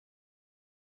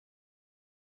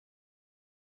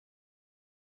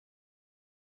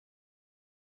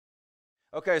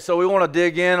Okay, so we want to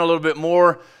dig in a little bit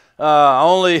more. I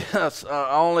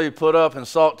only put up and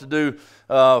sought to do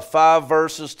 5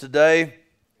 verses today,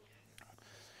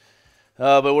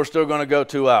 but we're still going to go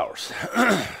 2 hours.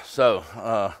 So,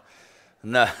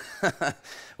 no,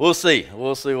 we'll see.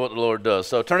 We'll see what the Lord does.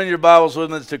 So, turning your Bibles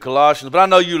with me to Colossians. But I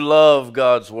know you love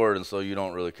God's Word, and so you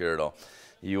don't really care at all.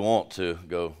 You want to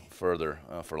go further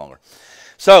for longer.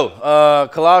 So,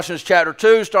 Colossians chapter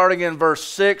 2, starting in verse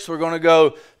 6, we're going to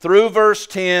go through verse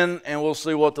 10, and we'll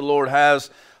see what the Lord has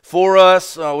for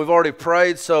us. We've already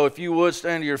prayed, so if you would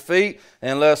stand to your feet,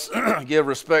 and let's give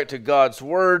respect to God's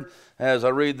Word as I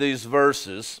read these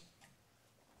verses.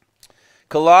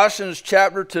 Colossians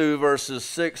chapter 2, verses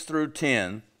 6 through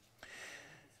 10.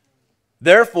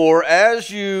 Therefore, as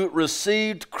you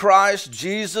received Christ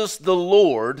Jesus the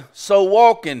Lord, so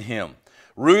walk in him,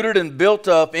 rooted and built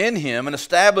up in him and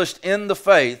established in the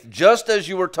faith, just as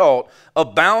you were taught,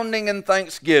 abounding in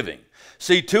thanksgiving.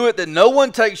 See to it that no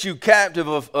one takes you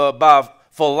captive by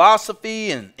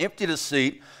philosophy and empty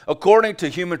deceit, according to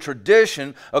human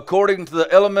tradition, according to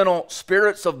the elemental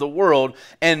spirits of the world,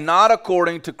 and not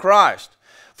according to Christ.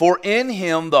 For in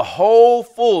him the whole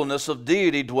fullness of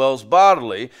deity dwells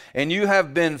bodily, and you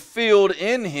have been filled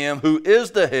in him who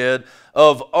is the head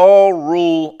of all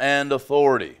rule and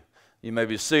authority. You may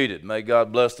be seated. May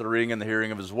God bless the reading and the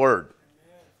hearing of his word.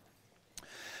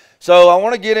 So I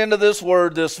want to get into this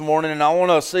word this morning, and I want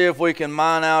to see if we can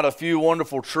mine out a few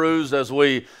wonderful truths as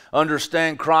we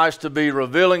understand Christ to be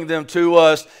revealing them to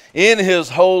us in his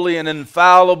holy and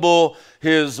infallible,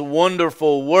 his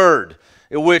wonderful word,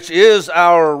 which is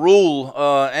our rule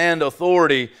and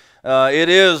authority. It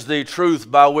is the truth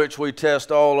by which we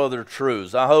test all other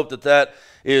truths. I hope that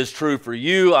is true for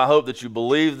you. I hope that you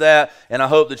believe that, and I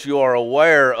hope that you are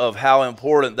aware of how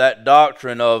important that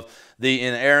doctrine of the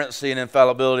inerrancy and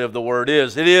infallibility of the Word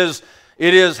is. It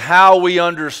is how we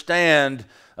understand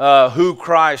who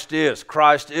Christ is.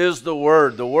 Christ is the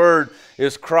Word. The Word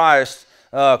is Christ.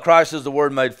 Christ is the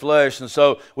Word made flesh. And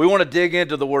so we want to dig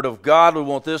into the Word of God. We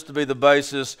want this to be the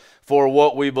basis for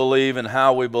what we believe and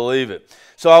how we believe it.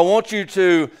 So I want you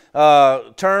to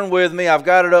turn with me, I've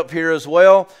got it up here as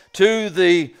well, to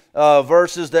the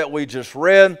verses that we just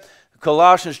read.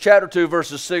 Colossians chapter 2,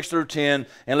 verses 6 through 10,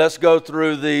 and let's go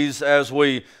through these as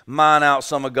we mine out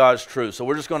some of God's truth. So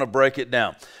we're just going to break it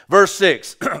down. Verse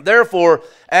 6, Therefore,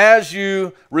 as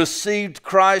you received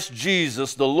Christ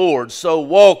Jesus the Lord, so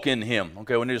walk in him.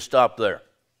 Okay, we need to stop there.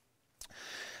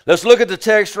 Let's look at the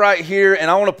text right here, and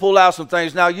I want to pull out some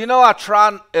things. Now, I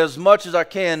try as much as I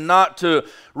can not to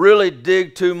really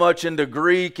dig too much into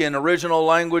Greek and original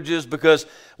languages, because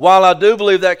while I do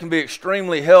believe that can be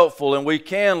extremely helpful, and we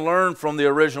can learn from the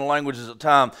original languages at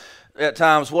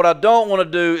times, what I don't want to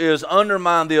do is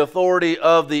undermine the authority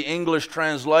of the English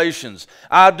translations.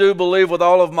 I do believe with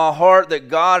all of my heart that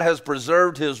God has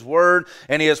preserved his word,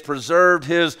 and he has preserved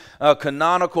his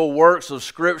canonical works of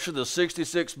Scripture, the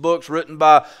 66 books written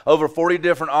by over 40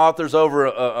 different authors over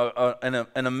an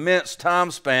immense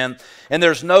time span, and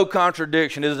there's no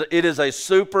contradiction. It is a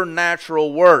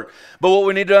supernatural work. But what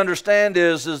we need to understand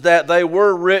is that they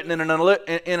were written in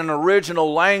an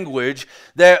original language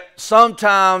that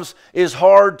sometimes is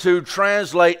hard to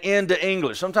translate into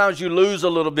English. Sometimes you lose a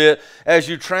little bit as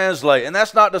you translate. And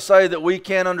that's not to say that we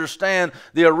can't understand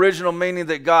the original meaning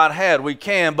that God had. We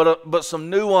can, but some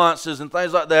nuances and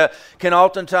things like that can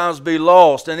oftentimes be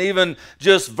lost. And even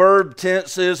just verb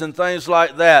tenses and things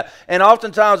like that. And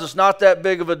oftentimes it's not that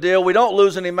big of a deal. We don't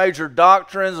lose any major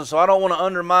doctrines, and so I don't want to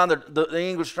undermine the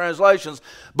English translations.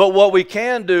 But what we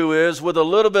can do is, with a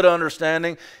little bit of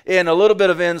understanding and a little bit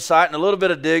of insight and a little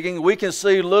bit of digging, we can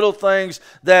see little things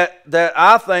that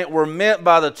I think were meant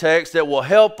by the text that will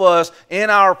help us in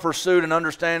our pursuit and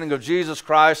understanding of Jesus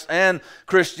Christ and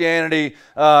Christianity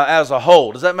as a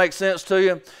whole. Does that make sense to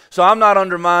you? So I'm not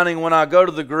undermining when I go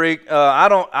to the Greek.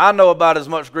 I know about as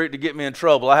much Greek to get me in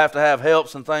trouble. I have to have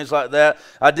helps and things like that.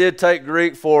 I did take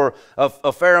Greek for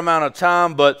a fair amount of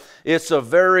time, but it's a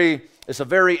very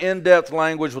in-depth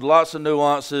language with lots of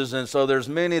nuances, and so there's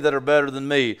many that are better than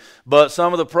me. But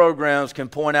some of the programs can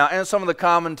point out, and some of the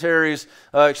commentaries,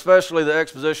 especially the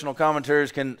expositional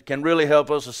commentaries, can really help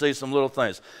us to see some little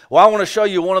things. Well, I want to show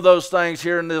you one of those things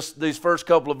here in these first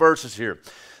couple of verses here.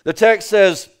 The text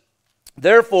says,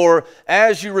 Therefore,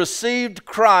 as you received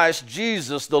Christ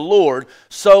Jesus the Lord,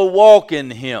 so walk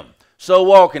in him. So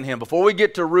walk in him. Before we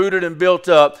get to rooted and built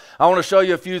up, I want to show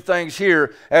you a few things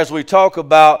here as we talk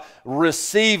about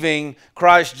receiving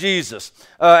Christ Jesus.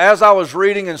 As I was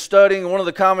reading and studying, one of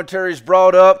the commentaries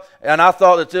brought up, and I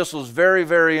thought that this was very,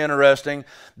 very interesting,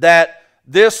 that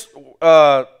this,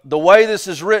 the way this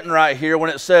is written right here, when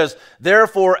it says,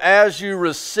 therefore, as you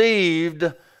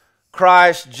received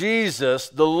Christ Jesus,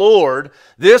 the Lord,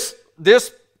 this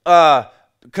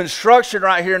construction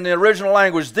right here in the original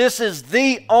language, this is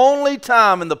the only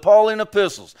time in the Pauline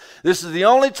epistles, this is the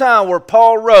only time where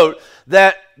Paul wrote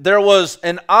that there was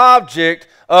an object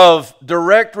of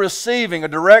direct receiving, a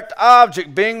direct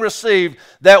object being received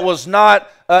that was not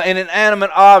an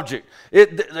inanimate object.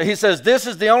 He says this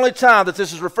is the only time that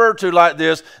this is referred to like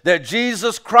this, that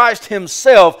Jesus Christ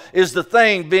himself is the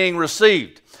thing being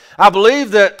received. I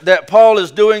believe that Paul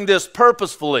is doing this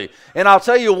purposefully, and I'll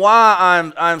tell you why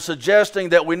I'm suggesting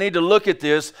that we need to look at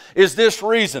this is this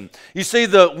reason. You see,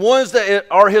 the ones that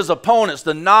are his opponents,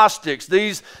 the Gnostics,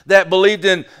 these that believed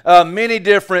in many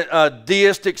different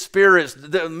deistic spirits,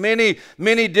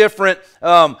 many different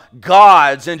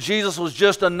gods, and Jesus was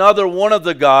just another one of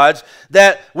the gods,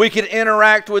 that we could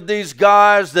interact with these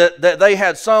guys, that they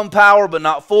had some power but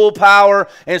not full power,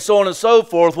 and so on and so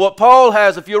forth. What Paul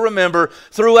has, if you'll remember,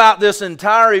 throughout this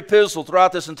entire epistle,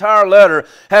 throughout this entire letter,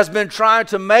 has been trying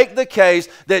to make the case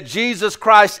that Jesus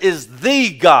Christ is the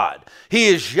God. He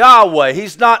is Yahweh.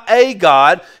 He's not a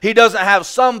God. He doesn't have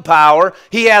some power.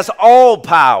 He has all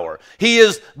power. He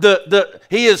is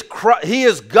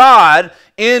God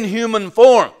in human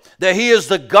form. That he is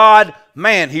the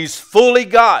God-man. He's fully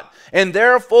God. And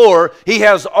therefore, he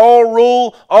has all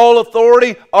rule, all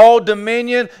authority, all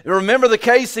dominion. Remember the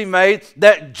case he made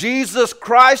that Jesus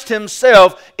Christ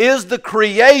himself is the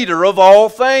creator of all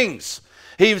things.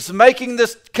 He's making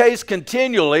this case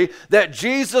continually that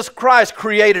Jesus Christ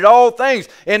created all things.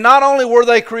 And not only were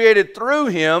they created through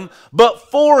him, but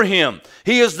for him.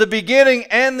 He is the beginning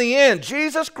and the end.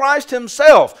 Jesus Christ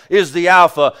himself is the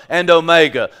Alpha and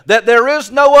Omega. That there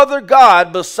is no other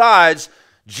God besides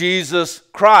Jesus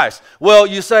Christ. Well,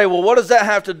 you say, well, what does that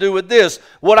have to do with this?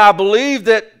 What I believe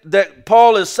that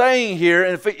Paul is saying here,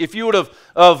 and if you would have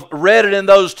read it in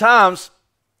those times,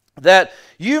 that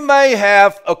you may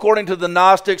have, according to the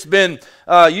Gnostics,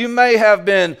 you may have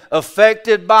been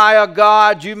affected by a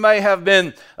god. You may have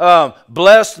been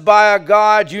blessed by a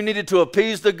god. You needed to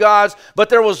appease the gods. But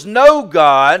there was no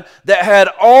God that had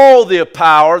all the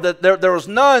power. That there was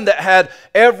none that had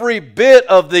every bit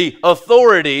of the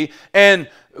authority. And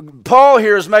Paul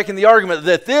here is making the argument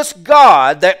that this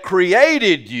God that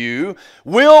created you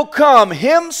will come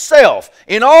himself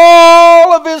in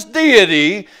all of his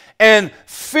deity and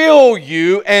fill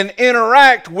you and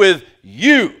interact with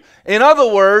you. In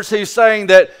other words, he's saying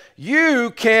that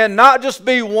you can not just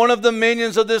be one of the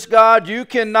minions of this God. You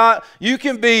can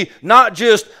be not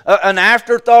just an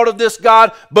afterthought of this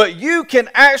God, but you can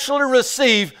actually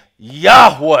receive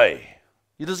Yahweh.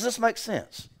 Does this make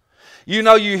sense? You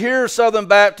know, you hear Southern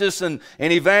Baptists and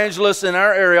evangelists in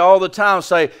our area all the time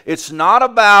say it's not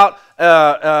about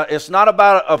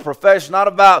a profession, it's not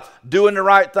about doing the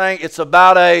right thing. It's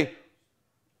about a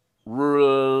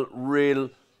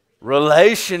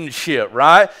relationship,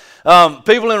 right?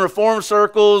 People in Reformed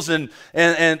circles and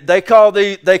they call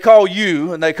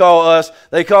you and they call us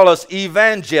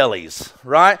evangelis,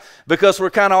 right? Because we're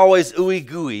kind of always ooey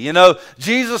gooey. You know,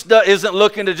 Jesus isn't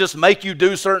looking to just make you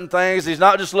do certain things. He's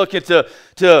not just looking to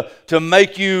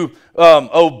make you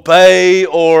obey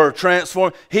or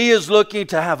transform. He is looking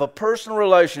to have a personal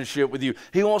relationship with you.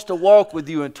 He wants to walk with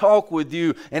you and talk with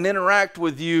you and interact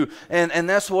with you, and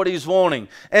that's what he's wanting.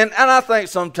 And I think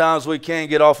sometimes we can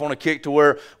get off on a kick to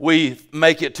where we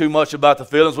make it too much about the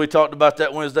feelings. We talked about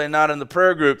that Wednesday night in the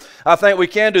prayer group. I think we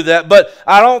can do that, but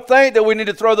I don't think that we need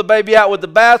to throw the baby out with the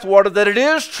bathwater, that it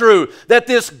is true that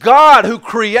this God who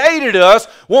created us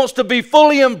wants to be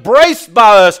fully embraced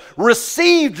by us,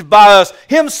 received by us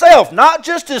himself. Not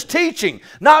just his teaching,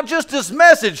 not just his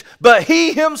message, but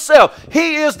he himself.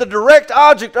 He is the direct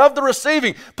object of the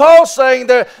receiving. Paul's saying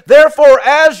that, therefore,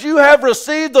 as you have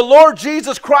received the Lord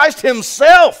Jesus Christ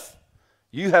himself,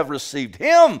 you have received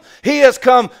him. He has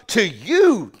come to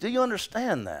you. Do you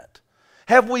understand that?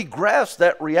 Have we grasped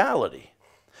that reality?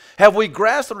 Have we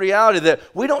grasped the reality that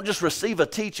we don't just receive a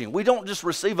teaching, we don't just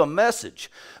receive a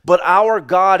message, but our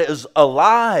God is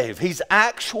alive. He's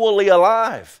actually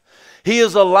alive. He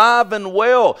is alive and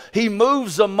well. He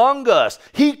moves among us.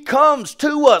 He comes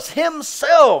to us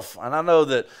himself. And I know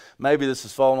that maybe this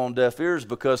is falling on deaf ears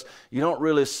because you don't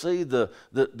really see the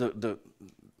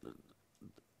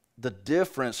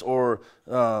difference or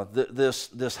this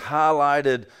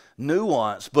highlighted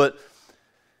nuance. But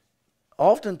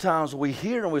oftentimes we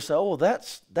hear and we say, oh,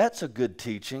 that's a good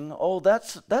teaching. Oh,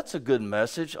 that's a good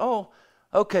message. Oh,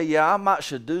 okay, yeah, I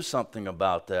should do something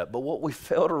about that. But what we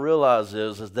fail to realize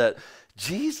is that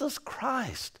Jesus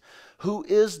Christ, who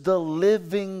is the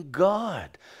living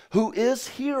God, who is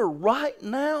here right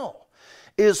now,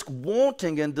 is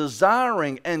wanting and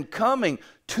desiring and coming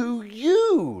to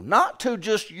you, not to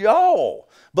just y'all,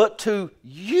 but to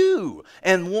you,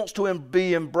 and wants to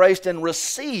be embraced and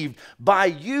received by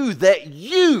you, that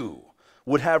you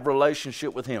would have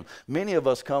relationship with him. Many of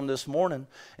us come this morning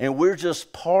and we're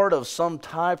just part of some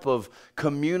type of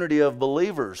community of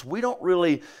believers.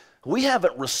 We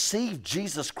haven't received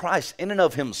Jesus Christ in and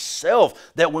of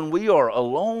himself, that when we are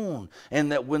alone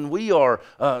and that when we are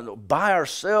by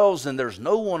ourselves and there's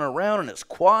no one around and it's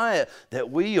quiet,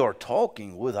 that we are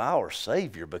talking with our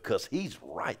Savior because he's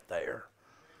right there.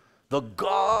 The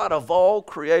God of all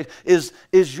creation.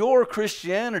 Is your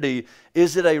Christianity,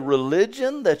 is it a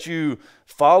religion that you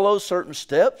follow certain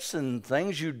steps and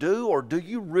things you do, or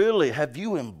have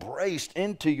you embraced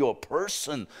into your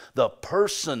person the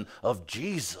person of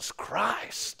Jesus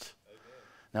Christ? Amen.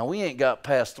 Now, we ain't got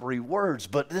past 3 words,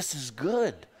 but this is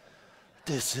good.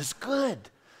 This is good.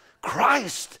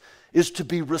 Christ is to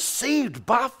be received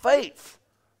by faith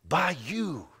by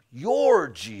you, your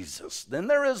Jesus. Then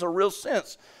there is a real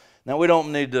sense. Now, we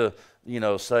don't need to,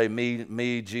 say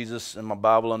me, Jesus, and my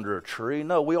Bible under a tree.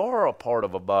 No, we are a part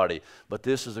of a body. But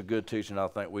this is a good teaching I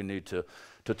think we need to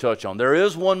touch on. There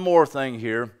is one more thing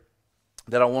here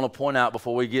that I want to point out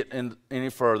before we get in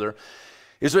any further.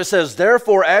 Is it says,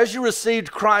 therefore, as you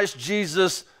received Christ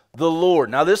Jesus the Lord.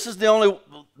 Now, this is the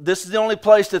only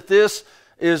place that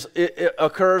it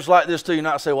occurs like this to you.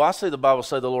 Not say, well, I see the Bible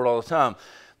say the Lord all the time.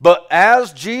 But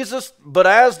as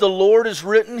the Lord is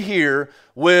written here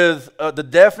with the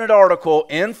definite article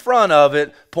in front of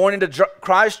it pointing to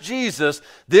Christ Jesus,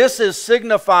 this is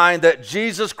signifying that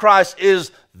Jesus Christ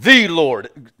is the Lord.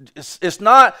 It's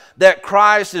not that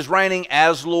Christ is reigning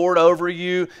as Lord over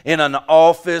you in an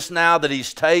office now that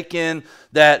he's taken,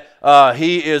 that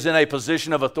he is in a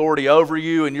position of authority over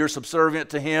you and you're subservient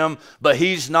to him, but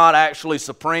he's not actually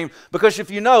supreme. Because if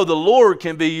you know, the Lord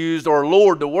can be used, or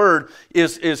Lord, the word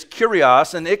is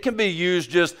kurios, and it can be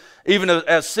used just even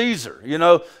as Caesar,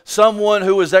 someone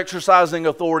who is exercising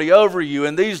authority over you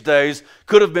in these days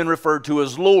could have been referred to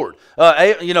as Lord.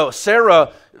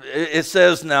 Sarah, it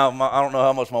says, now, I don't know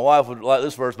how much my wife would like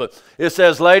this verse, but it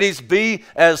says, ladies, be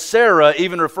as Sarah,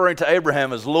 even referring to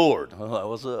Abraham as Lord. I'm like,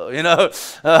 what's up?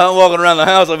 I'm walking around the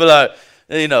house, I'll be like,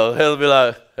 Heather'll be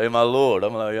like, hey, my Lord.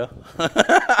 I'm like, yeah.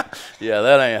 Yeah,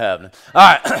 that ain't happening.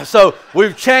 All right, so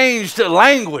we've changed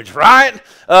language, right?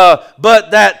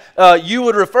 But that you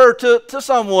would refer to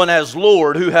someone as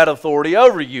Lord who had authority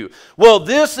over you. Well,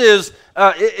 this is,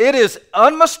 it is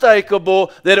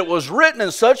unmistakable that it was written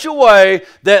in such a way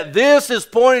that this is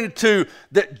pointing to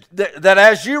that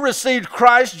as you received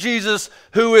Christ Jesus,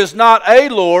 who is not a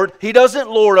Lord, he doesn't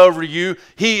lord over you,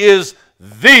 he is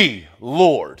the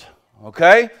Lord.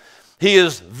 Okay? He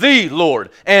is the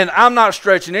Lord. And I'm not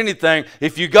stretching anything.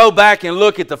 If you go back and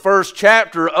look at the first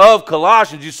chapter of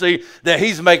Colossians, you see that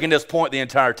he's making this point the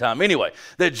entire time. Anyway,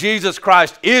 that Jesus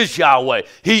Christ is Yahweh.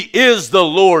 He is the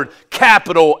Lord,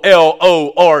 capital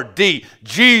Lord.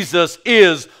 Jesus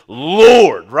is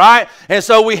Lord, right? And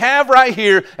so we have right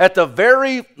here at the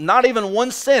very, not even one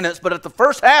sentence, but at the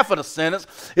first half of the sentence,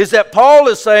 is that Paul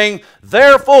is saying,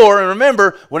 therefore, and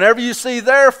remember, whenever you see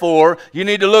therefore, you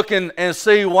need to look and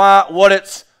see what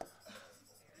it's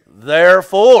there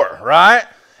for, right?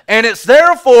 And it's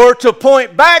therefore to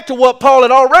point back to what Paul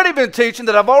had already been teaching,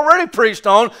 that I've already preached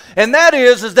on, and that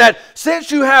is that since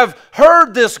you have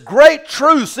heard this great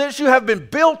truth, since you have been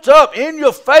built up in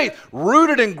your faith,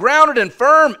 rooted and grounded and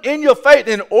firm in your faith,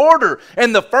 in order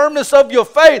and the firmness of your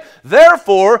faith,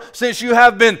 therefore, since you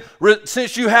have been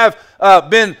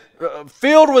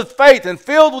filled with faith and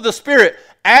filled with the Spirit,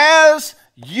 as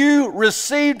you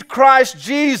received Christ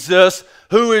Jesus,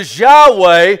 who is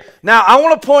Yahweh. Now, I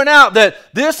want to point out that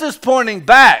this is pointing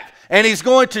back, and he's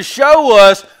going to show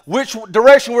us which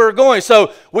direction we're going.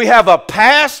 So we have a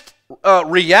past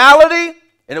reality,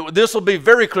 and this will be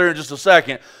very clear in just a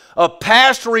second. A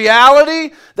past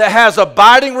reality that has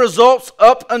abiding results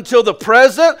up until the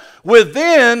present, with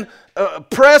then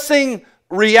pressing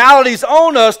realities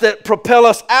on us that propel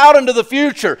us out into the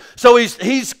future. So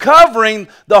he's covering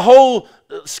the whole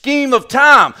scheme of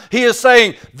time. He is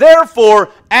saying,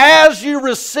 therefore, as you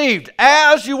received,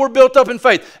 as you were built up in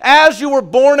faith, as you were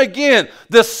born again,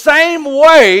 the same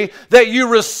way that you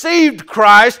received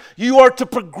Christ, you are to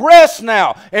progress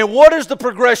now. And what does the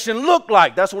progression look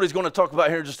like? That's what he's going to talk about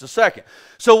here in just a second.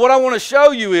 So what I want to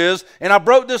show you is, and I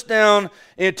broke this down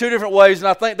in two different ways, and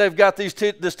I think they've got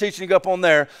this teaching up on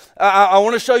there. I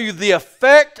want to show you the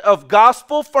effect of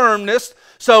gospel firmness.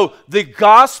 So the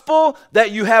gospel that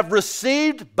you have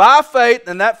received by faith,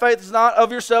 and that faith is not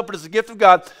of yourself, but it's a gift of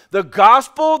God. The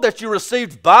gospel that you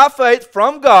received by faith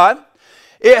from God,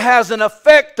 it has an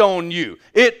effect on you.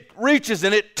 It reaches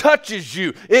and it touches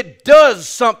you. It does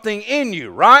something in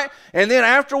you, right? And then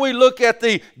after we look at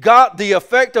the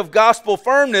effect of gospel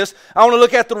firmness, I want to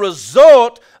look at the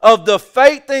result of the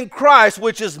faith in Christ,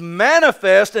 which is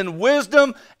manifest in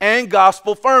wisdom and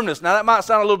gospel firmness. Now that might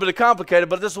sound a little bit complicated,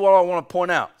 but this is what I want to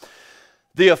point out.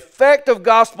 The effect of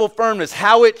gospel firmness,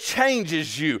 how it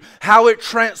changes you, how it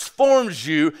transforms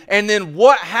you, and then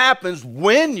what happens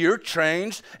when you're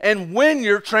changed and when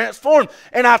you're transformed.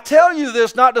 And I tell you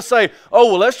this not to say, oh,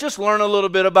 well, let's just learn a little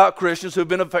bit about Christians who've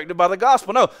been affected by the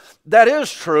gospel. No, that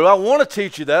is true. I want to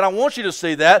teach you that. I want you to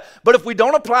see that. But if we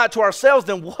don't apply it to ourselves,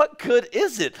 then what good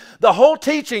is it? The whole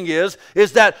teaching is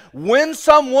that when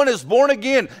someone is born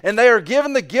again and they are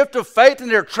given the gift of faith and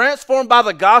they're transformed by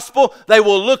the gospel, they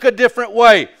will look a different way.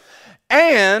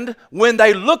 And when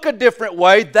they look a different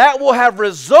way, that will have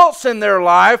results in their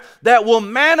life that will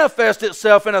manifest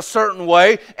itself in a certain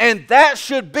way, and that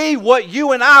should be what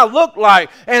you and I look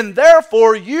like. And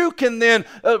therefore, you can then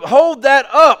hold that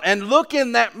up and look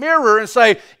in that mirror and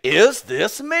say, is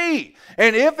this me?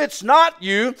 And if it's not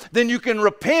you, then you can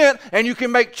repent and you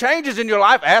can make changes in your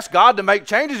life. Ask God to make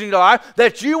changes in your life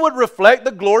that you would reflect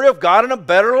the glory of God in a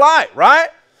better light, right?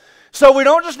 So we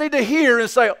don't just need to hear and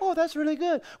say, oh, that's really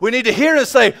good. We need to hear and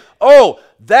say, oh,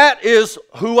 that is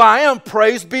who I am.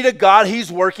 Praise be to God. He's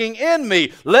working in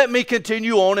me. Let me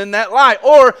continue on in that light.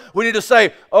 Or we need to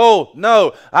say, oh,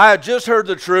 no, I just heard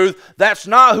the truth. That's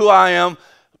not who I am.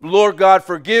 Lord God,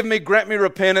 forgive me, grant me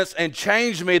repentance, and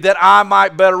change me that I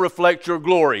might better reflect your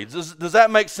glory. Does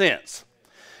that make sense?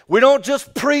 We don't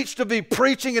just preach to be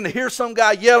preaching and hear some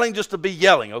guy yelling just to be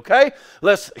yelling, okay?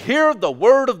 Let's hear the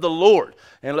word of the Lord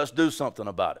and let's do something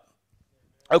about it.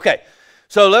 Okay,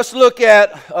 so let's look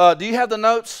at, do you have the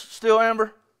notes still,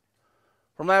 Amber,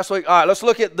 from last week? All right, let's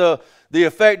look at the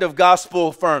effect of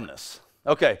gospel firmness.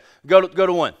 Okay, go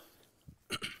to one.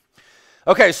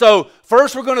 Okay, so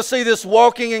first we're going to see this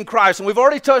walking in Christ. And we've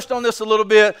already touched on this a little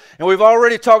bit, and we've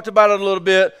already talked about it a little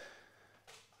bit.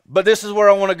 But this is where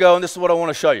I want to go, and this is what I want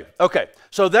to show you. Okay,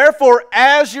 so therefore,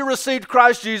 as you received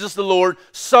Christ Jesus the Lord,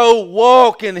 so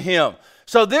walk in him.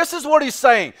 So this is what he's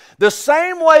saying. The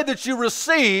same way that you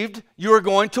received, you are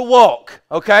going to walk,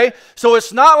 okay? So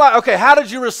it's not like, okay, how did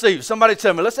you receive? Somebody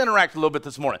tell me. Let's interact a little bit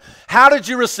this morning. How did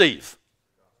you receive?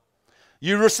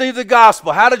 You received the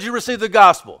gospel. How did you receive the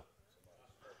gospel?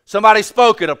 Somebody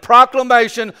spoke it. A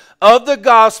proclamation of the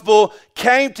gospel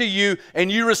came to you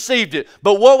and you received it.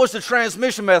 But what was the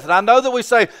transmission method? I know that we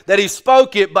say that he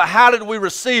spoke it, but how did we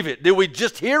receive it? Did we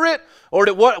just hear it? Or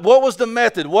what was the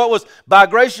method? What was, by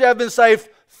grace you have been saved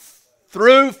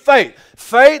through faith.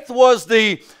 Faith was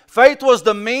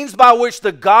the means by which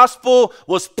the gospel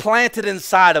was planted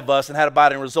inside of us and had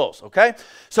abiding results, okay?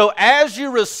 So as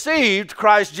you received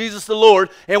Christ Jesus the Lord,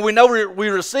 and we know we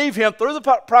receive him through the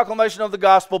proclamation of the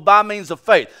gospel by means of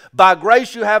faith. By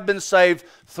grace you have been saved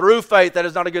through faith. That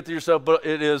is not a gift of yourself, but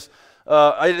it is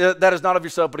that is not of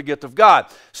yourself, but a gift of God.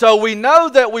 So we know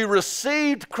that we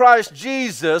received Christ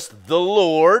Jesus the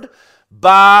Lord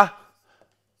by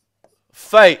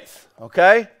faith,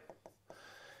 okay?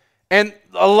 And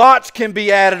a lot can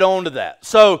be added on to that.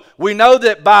 So we know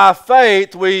that by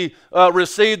faith we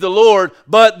received the Lord,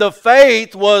 but the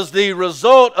faith was the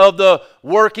result of the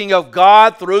working of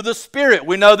God through the Spirit.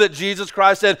 We know that Jesus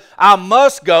Christ said, I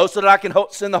must go so that I can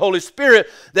send the Holy Spirit,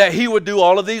 that he would do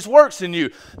all of these works in you.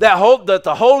 That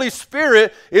the Holy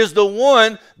Spirit is the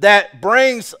one that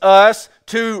brings us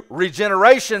to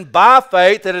regeneration by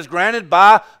faith that is granted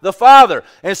by the Father.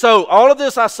 And so all of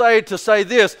this I say to say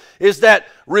this, is that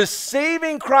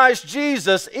receiving Christ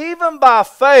Jesus, even by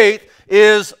faith,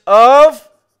 is of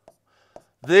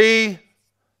the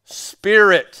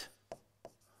Spirit.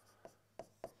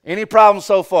 Any problems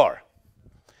so far?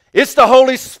 It's the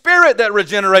Holy Spirit that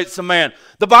regenerates a man.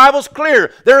 The Bible's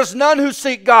clear. There is none who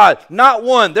seek God, not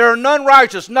one. There are none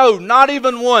righteous, no, not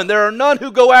even one. There are none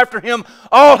who go after him.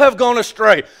 All have gone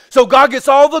astray. So God gets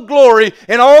all the glory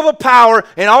and all the power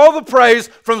and all the praise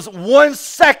from 1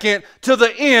 second to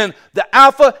the end. The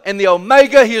Alpha and the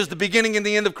Omega. He is the beginning and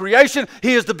the end of creation.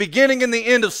 He is the beginning and the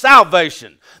end of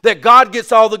salvation. That God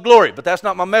gets all the glory. But that's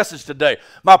not my message today.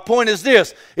 My point is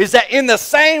this, is that in the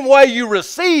same way you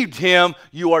received him,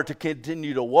 you are to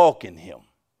continue to walk in him.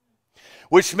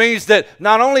 Which means that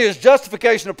not only is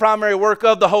justification a primary work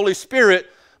of the Holy Spirit,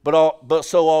 but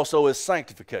so also is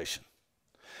sanctification.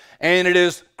 and it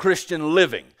is Christian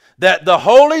living. That the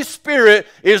Holy Spirit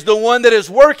is the one that is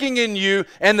working in you,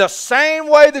 and the same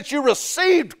way that you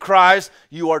received Christ,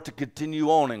 you are to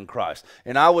continue on in Christ.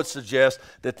 And I would suggest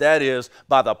that that is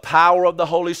by the power of the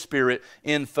Holy Spirit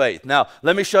in faith. Now,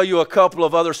 let me show you a couple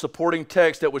of other supporting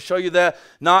texts that would show you that,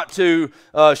 not to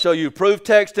show you proof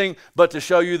texting, but to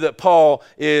show you that Paul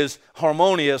is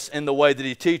harmonious in the way that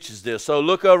he teaches this. So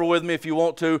look over with me, if you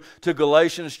want to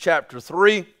Galatians chapter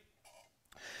 3.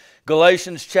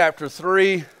 Galatians chapter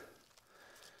 3.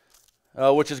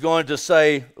 Which is going to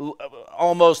say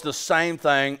almost the same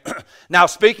thing. Now,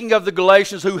 speaking of the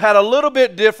Galatians, who had a little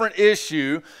bit different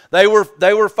issue, they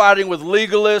were fighting with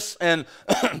legalists and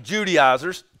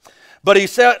Judaizers. But he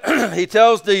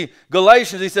tells the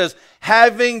Galatians, he says,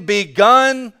 having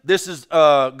begun, this is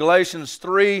Galatians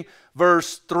 3,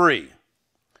 verse 3.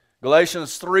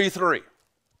 Galatians 3:3.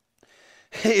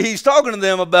 He's talking to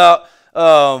them about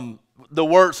the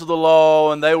works of the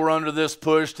law, and they were under this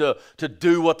push to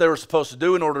do what they were supposed to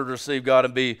do in order to receive God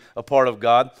and be a part of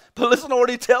God. But listen to what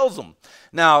he tells them.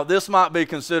 Now, this might be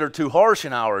considered too harsh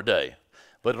in our day,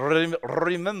 but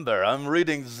remember, I'm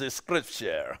reading the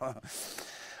scripture.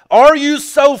 Are you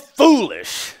so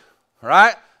foolish?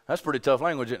 Right? That's pretty tough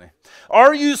language, isn't it?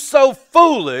 Are you so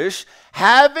foolish,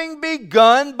 having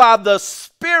begun by the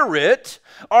Spirit,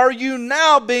 are you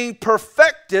now being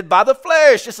perfected by the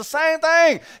flesh? It's the same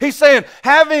thing. He's saying,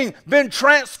 having been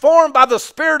transformed by the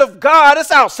Spirit of God,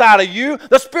 it's outside of you.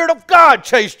 The Spirit of God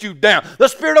chased you down. The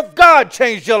Spirit of God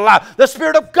changed your life. The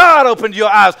Spirit of God opened your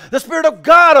eyes. The Spirit of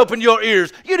God opened your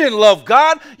ears. You didn't love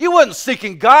God. You wasn't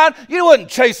seeking God. You wasn't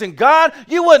chasing God.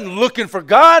 You wasn't looking for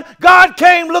God. God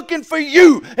came looking for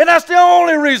you. And that's the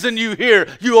only reason you here,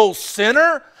 you old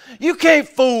sinner. You can't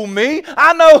fool me.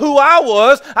 I know who I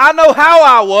was. I know how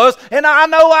I was. And I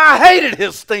know I hated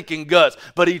his stinking guts.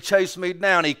 But he chased me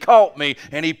down. He caught me.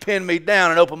 And he pinned me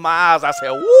down and opened my eyes. I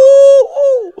said,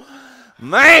 woo!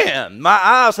 Man, my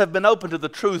eyes have been opened to the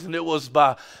truth, and it was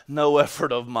by no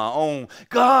effort of my own.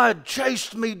 God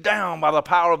chased me down by the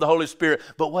power of the Holy Spirit.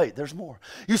 But wait, there's more.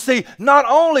 You see, not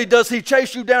only does he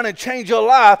chase you down and change your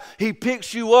life, he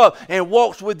picks you up and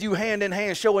walks with you hand in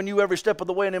hand, showing you every step of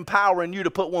the way and empowering you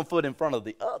to put one foot in front of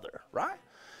the other, right?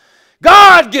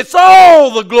 God gets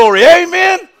all the glory.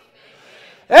 Amen?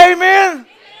 Amen?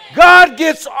 God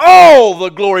gets all the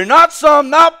glory, not some,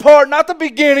 not part, not the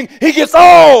beginning. He gets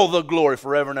all the glory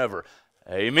forever and ever.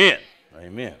 Amen.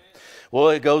 Amen.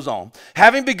 Well, it goes on.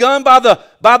 Having begun by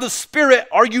the Spirit,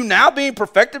 are you now being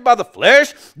perfected by the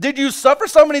flesh? Did you suffer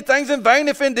so many things in vain,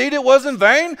 if indeed it was in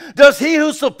vain? Does he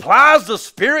who supplies the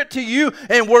Spirit to you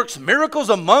and works miracles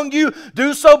among you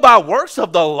do so by works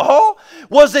of the law?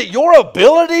 Was it your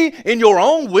ability in your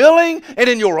own willing and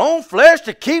in your own flesh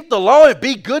to keep the law and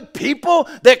be good people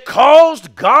that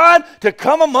caused God to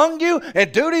come among you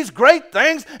and do these great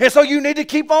things? And so you need to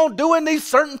keep on doing these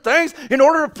certain things in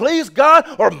order to please God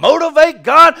or motivate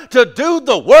God to do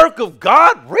the work of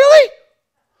God? Really?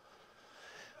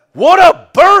 What a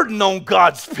burden on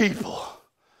God's people.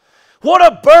 What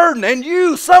a burden.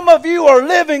 And some of you are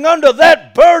living under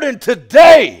that burden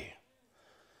today.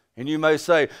 And you may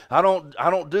say, I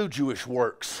don't do Jewish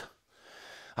works.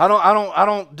 I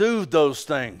don't do those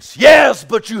things. Yes,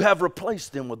 but you have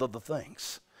replaced them with other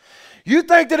things. You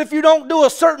think that if you don't do a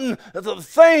certain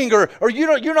thing or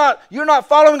you're not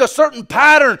following a certain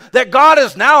pattern that God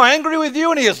is now angry with you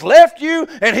and he has left you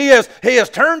and he has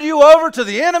turned you over to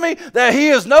the enemy, that he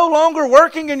is no longer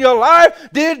working in your life?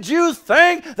 Did you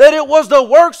think that it was the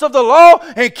works of the law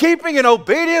and keeping in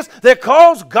obedience that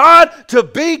caused God to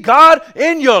be God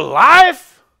in your life?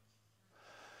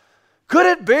 Could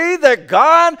it be that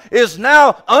God is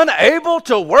now unable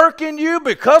to work in you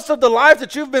because of the life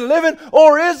that you've been living?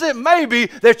 Or is it maybe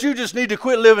that you just need to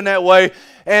quit living that way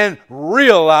and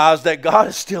realize that God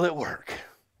is still at work?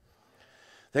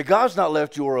 That God's not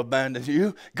left you or abandoned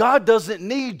you. God doesn't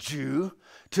need you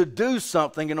to do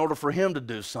something in order for him to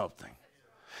do something.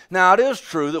 Now, it is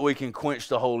true that we can quench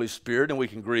the Holy Spirit and we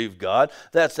can grieve God.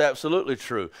 That's absolutely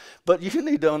true. But you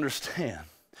need to understand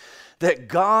that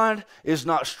God is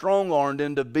not strong-armed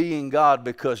into being God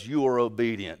because you are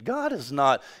obedient. God is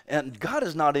not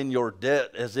in your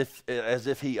debt as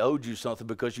if he owed you something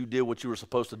because you did what you were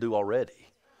supposed to do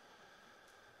already.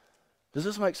 Does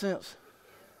this make sense?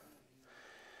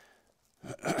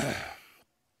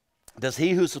 Does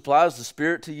he who supplies the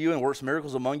Spirit to you and works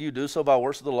miracles among you do so by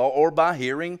works of the law or by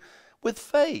hearing with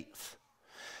faith?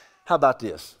 How about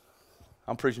this?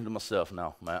 I'm preaching to myself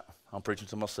now, Matt. I'm preaching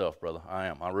to myself, brother. I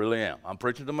am. I really am. I'm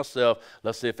preaching to myself.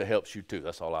 Let's see if it helps you too.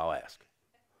 That's all I'll ask.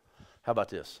 How about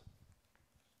this?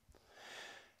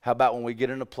 How about when we get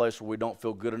in a place where we don't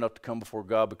feel good enough to come before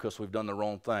God because we've done the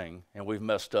wrong thing and we've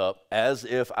messed up, as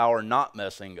if our not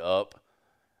messing up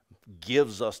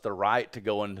gives us the right to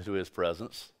go into his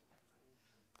presence?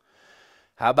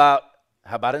 How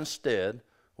about instead,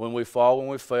 when we fall, when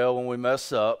we fail, when we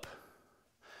mess up,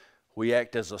 we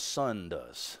act as a son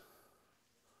does.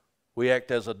 We act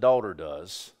as a daughter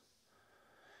does.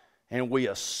 And we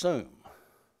assume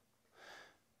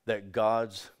that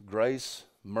God's grace,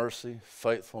 mercy,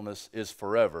 faithfulness is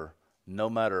forever, no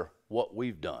matter what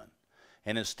we've done.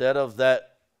 And instead of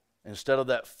that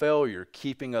failure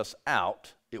keeping us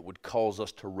out, it would cause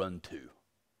us to run to.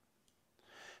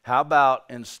 How about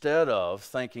instead of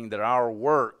thinking that our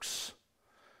works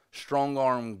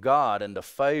strong-arm God into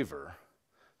favor,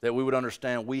 that we would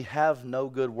understand we have no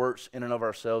good works in and of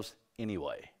ourselves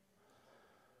anyway.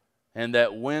 And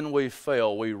that when we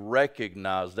fail, we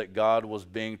recognize that God was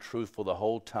being truthful the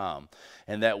whole time.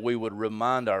 And that we would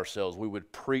remind ourselves, we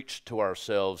would preach to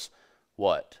ourselves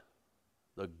what?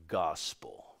 The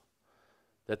gospel.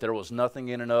 That there was nothing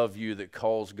in and of you that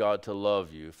caused God to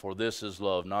love you. For this is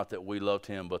love, not that we loved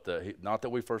him, not that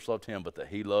we first loved him, but that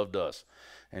he loved us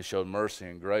and showed mercy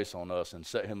and grace on us and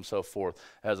set himself forth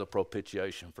as a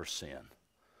propitiation for sin.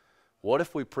 What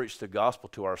if we preached the gospel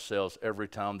to ourselves every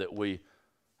time that we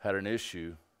had an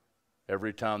issue,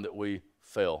 every time that we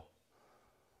fell?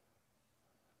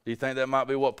 Do you think that might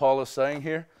be what Paul is saying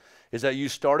here? Is that you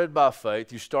started by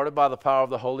faith, you started by the power of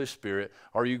the Holy Spirit.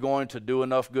 Are you going to do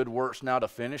enough good works now to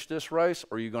finish this race,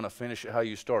 or are you going to finish it how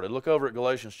you started? Look over at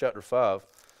Galatians chapter 5.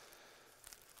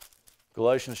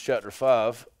 Galatians chapter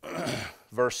 5,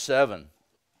 verse 7.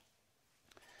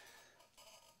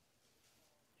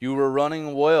 You were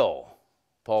running well,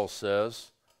 Paul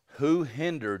says. Who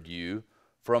hindered you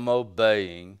from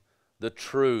obeying the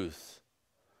truth?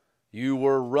 You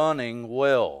were running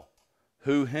well.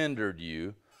 Who hindered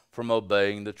you from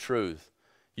obeying the truth?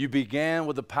 You began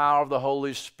with the power of the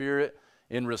Holy Spirit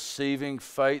in receiving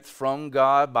faith from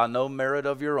God by no merit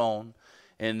of your own.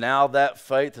 And now that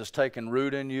faith has taken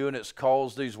root in you and it's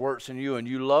caused these works in you and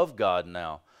you love God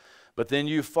now. But then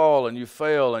you fall and you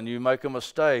fail and you make a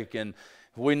mistake, and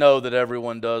we know that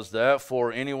everyone does that.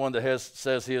 For anyone that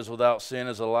says he is without sin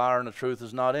is a liar, and the truth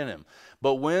is not in him.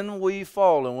 But when we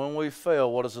fall and when we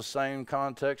fail, what does the same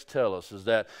context tell us? Is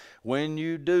that when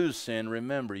you do sin,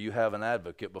 remember you have an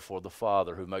advocate before the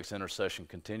Father who makes intercession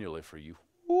continually for you.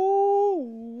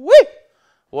 Woo-wee!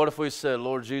 What if we said,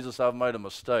 Lord Jesus, I've made a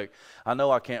mistake. I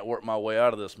know I can't work my way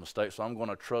out of this mistake, so I'm going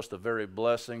to trust the very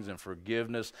blessings and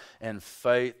forgiveness and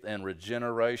faith and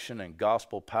regeneration and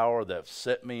gospel power that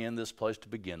set me in this place to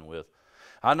begin with.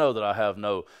 I know that I have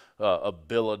no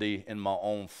ability in my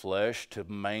own flesh to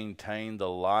maintain the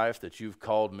life that you've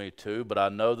called me to, but I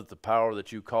know that the power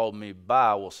that you called me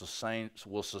by will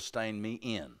sustain me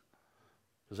in.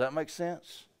 Does that make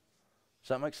sense? Does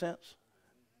that make sense?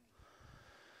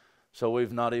 So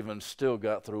we've not even still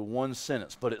got through one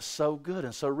sentence, but it's so good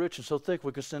and so rich and so thick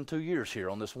we could spend 2 years here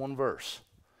on this one verse.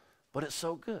 But it's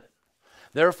so good.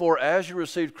 Therefore, as you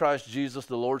received Christ Jesus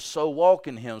the Lord, so walk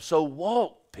in him. So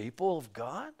walk, people of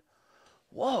God.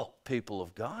 Walk, people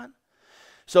of God.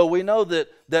 So we know that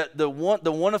the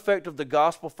one effect of the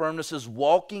gospel firmness is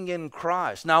walking in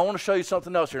Christ. Now I want to show you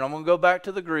something else here. I'm going to go back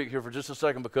to the Greek here for just a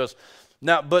second, because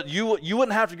now, but you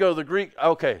wouldn't have to go to the Greek.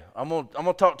 Okay, I'm going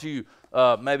to talk to you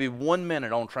maybe 1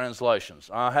 minute on translations.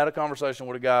 I had a conversation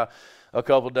with a guy a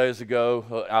couple of days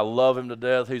ago. I love him to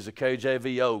death. He's a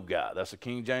KJVO guy. That's the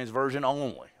King James Version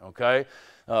only. Okay.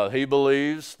 He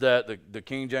believes that the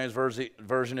King James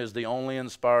version is the only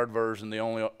inspired version, the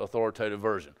only authoritative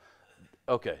version.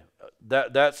 Okay,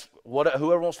 that's what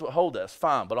whoever wants to hold that's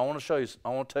fine. But I want to tell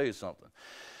you something.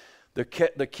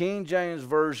 The King James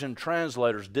Version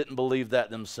translators didn't believe that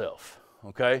themselves.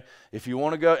 Okay, if you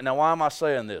want to go now, why am I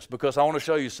saying this? Because I want to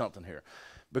show you something here.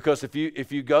 Because if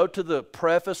you go to the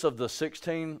preface of the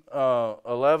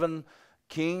 1611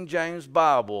 King James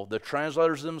Bible, the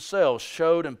translators themselves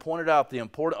showed and pointed out the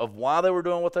importance of why they were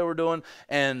doing what they were doing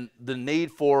and the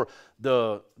need for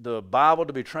the Bible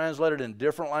to be translated in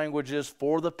different languages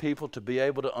for the people to be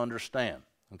able to understand.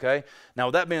 Okay? Now,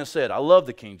 with that being said, I love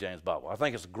the King James Bible. I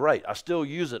think it's great. I still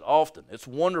use it often. It's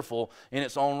wonderful in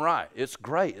its own right. It's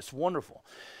great. It's wonderful.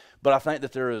 But I think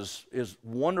that there is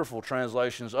wonderful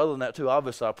translations other than that too.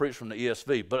 Obviously, I preach from the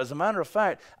ESV. But as a matter of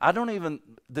fact,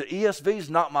 the ESV is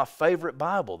not my favorite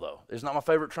Bible, though. It's not my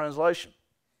favorite translation.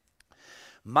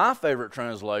 My favorite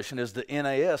translation is the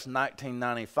NAS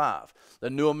 1995, the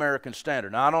New American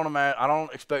Standard. Now, I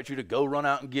don't expect you to go run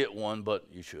out and get one, but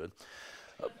you should.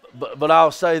 But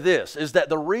I'll say this, is that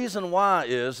the reason why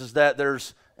is that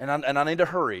there's, and I need to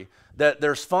hurry, that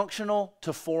there's functional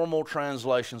to formal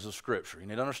translations of Scripture. You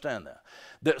need to understand that.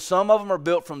 That some of them are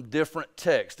built from different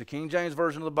texts. The King James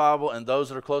Version of the Bible and those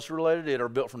that are closely related to it are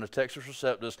built from the Textus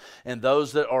Receptus, and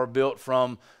those that are built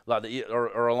from, like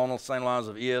or along the same lines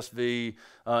of ESV,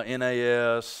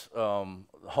 NAS,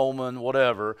 Holman,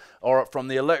 whatever, or from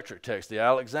the electric text, the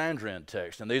Alexandrian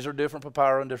text. And these are different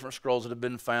papyri and different scrolls that have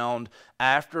been found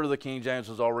after the King James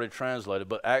was already translated,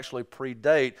 but actually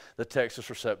predate the Textus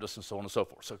Receptus and so on and so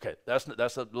forth. So, okay,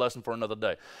 that's a lesson for another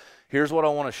day. Here's what I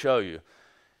want to show you.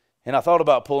 And I thought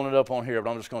about pulling it up on here,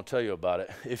 but I'm just going to tell you about it.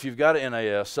 If you've got an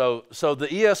NAS, so the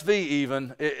ESV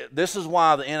even, this is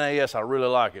why the NAS, I really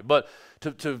like it. But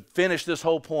to finish this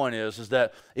whole point is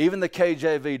that even the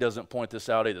KJV doesn't point this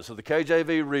out either. So the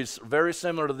KJV reads very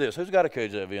similar to this. Who's got a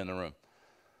KJV in the room?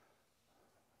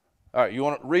 All right, you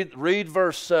want to read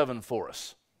verse 7 for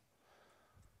us.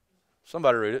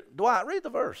 Somebody read it. Dwight, read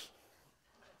the verse.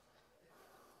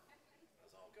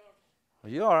 Are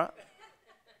you all right?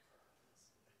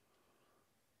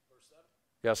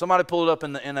 Yeah, somebody pull it up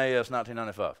in the NAS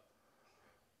 1995. It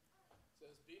says,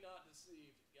 "Be not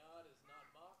deceived, God is not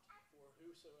mocked, for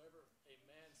whosoever a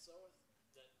man soweth,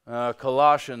 that..."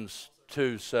 Colossians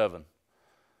 2:7.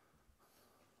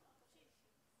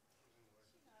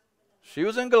 She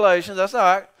was in Galatians, that's all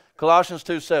right. Colossians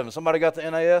 2:7. Somebody got the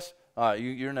NAS? All right,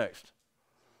 you're next.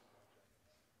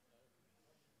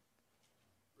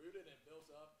 Rooted and built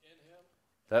up in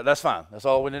him. That's fine. That's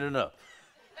all we need to know.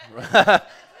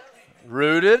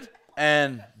 Rooted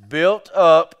and built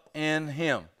up in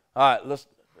him. All right,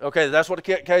 okay, that's what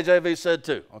the KJV said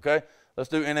too, okay? Let's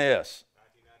do NAS.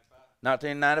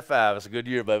 1995. That's a good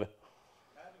year, baby.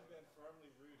 Having been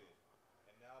firmly rooted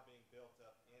and now being built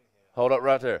up in him. Hold up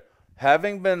right there.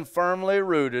 Having been firmly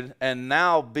rooted and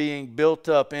now being built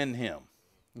up in him.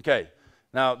 Okay,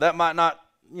 now that might not,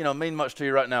 mean much to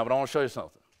you right now, but I want to show you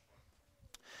something.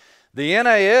 The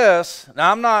NAS,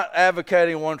 now I'm not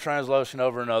advocating one translation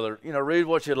over another. Read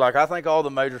what you'd like. I think all the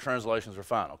major translations are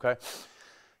fine, okay?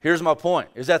 Here's my point,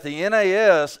 is that the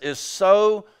NAS is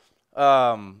so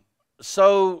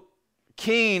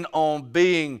keen on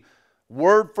being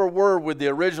word for word with the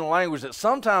original language that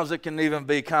sometimes it can even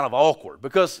be kind of awkward.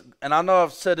 Because, and I know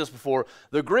I've said this before,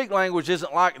 the Greek language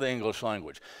isn't like the English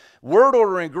language. Word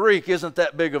order in Greek isn't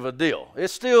that big of a deal. It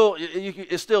still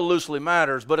loosely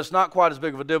matters, but it's not quite as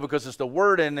big of a deal because it's the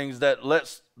word endings that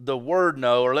lets the word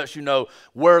know or lets you know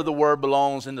where the word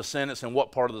belongs in the sentence and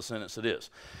what part of the sentence it is.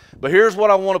 But here's what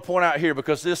I want to point out here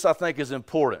because this I think is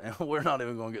important. And we're not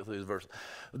even going to get through these verses.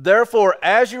 Therefore,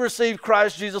 as you receive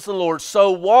Christ Jesus the Lord,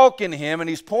 so walk in him. And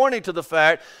he's pointing to the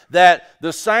fact that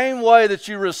the same way that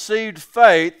you received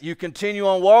faith, you continue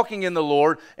on walking in the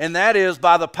Lord, and that is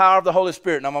by the power of the Holy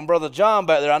Spirit. Now, my brother John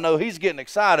back there, I know he's getting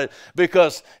excited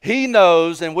because he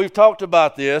knows, and we've talked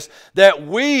about this, that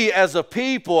we as a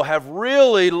people have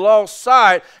really lost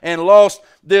sight and lost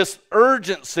this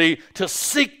urgency to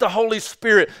seek the Holy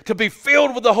Spirit, to be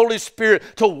filled with the Holy Spirit,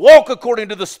 to walk according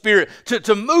to the Spirit,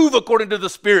 to move according to the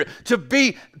Spirit, to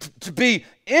be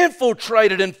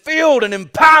infiltrated and filled and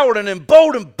empowered and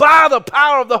emboldened by the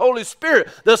power of the Holy Spirit.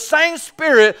 The same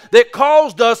Spirit that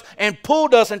caused us and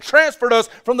pulled us and transferred us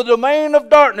from the domain of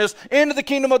darkness into the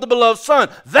kingdom of the beloved Son.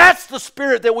 That's the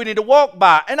Spirit that we need to walk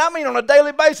by. And I mean on a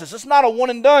daily basis. It's not a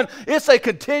one and done. It's a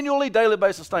continually daily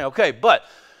basis thing. Okay, but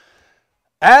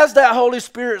as that Holy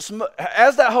Spirit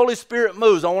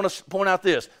moves, I want to point out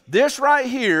this. This right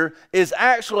here is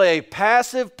actually a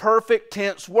passive perfect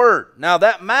tense word. Now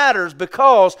that matters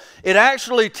because it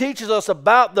actually teaches us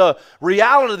about the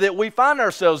reality that we find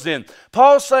ourselves in.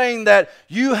 Paul's saying that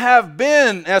you have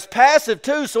been as passive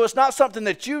too, so it's not something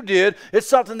that you did, it's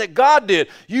something that God did.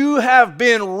 You have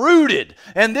been rooted.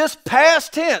 And this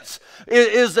past tense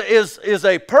is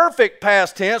a perfect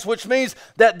past tense, which means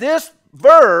that this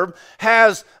verb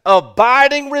has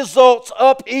abiding results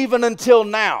up even until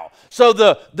now. So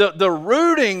the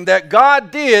rooting that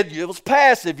God did, it was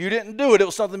passive. You didn't do it. It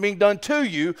was something being done to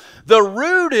you. The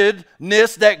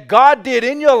rootedness that God did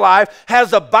in your life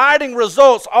has abiding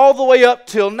results all the way up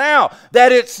till now.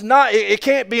 That it's not, it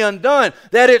can't be undone.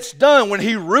 That it's done. When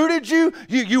he rooted you,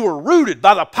 you were rooted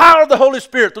by the power of the Holy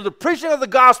Spirit, through the preaching of the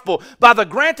gospel, by the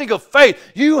granting of faith.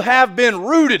 You have been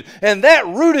rooted. And that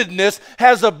rootedness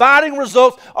has abiding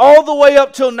results all the way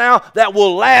up till now that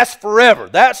will last forever.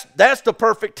 That's the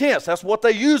perfect tense. That's what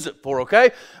they use it for,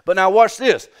 okay? But now watch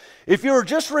this. If you were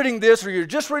just reading this, or you're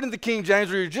just reading the King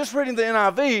James, or you're just reading the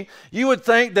NIV, you would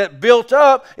think that built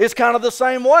up is kind of the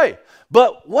same way.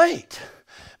 But wait,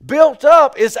 Built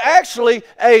up is actually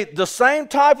the same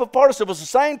type of participle, it's the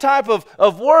same type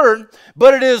of word,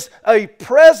 but it is a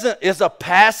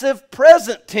passive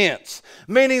present tense,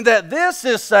 meaning that this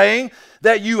is saying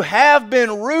that you have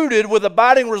been rooted with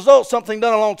abiding results, something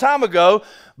done a long time ago,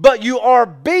 but you are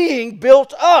being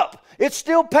built up. It's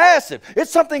still passive. It's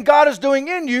something God is doing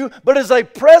in you, but as a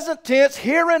present tense,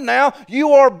 here and now,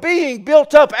 you are being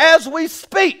built up as we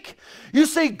speak. You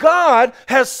see, God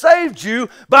has saved you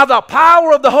by the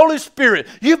power of the Holy Spirit.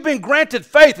 You've been granted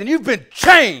faith and you've been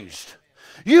changed.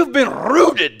 You've been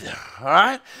rooted, all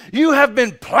right? You have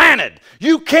been planted.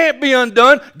 You can't be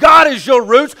undone. God is your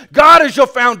roots. God is your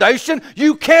foundation.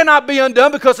 You cannot be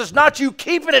undone because it's not you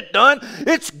keeping it done.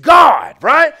 It's God,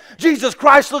 right? Jesus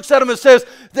Christ looks at him and says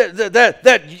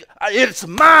that it's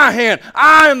my hand.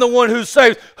 I am the one who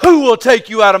saves. Who will take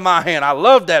you out of my hand? I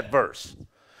love that verse.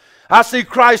 I see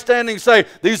Christ standing and say,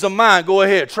 these are mine. Go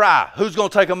ahead, try. Who's going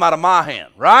to take them out of my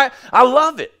hand, right? I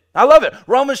love it. I love it.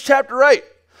 Romans chapter 8,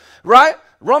 right?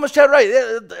 Romans chapter 8,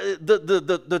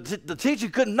 the teaching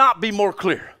could not be more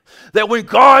clear. That when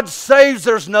God saves,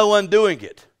 there's no undoing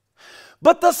it.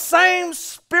 But the same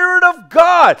Spirit of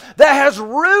God that has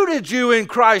rooted you in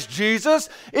Christ Jesus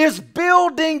is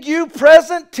building you,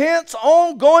 present tense,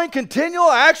 ongoing, continual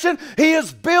action. He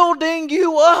is building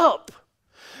you up.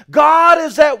 God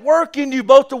is at work in you,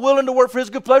 both to will and to work for His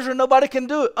good pleasure, and nobody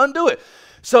can undo it.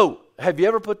 So, have you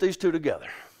ever put these two together?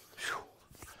 Whew.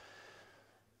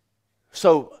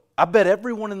 So, I bet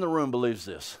everyone in the room believes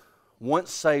this.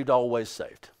 Once saved, always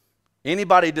saved.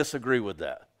 Anybody disagree with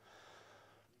that?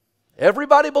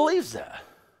 Everybody believes that.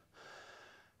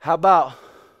 How about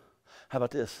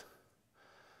this?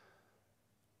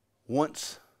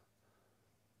 Once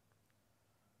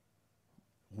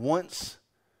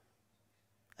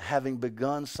having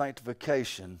begun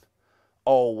sanctification,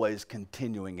 always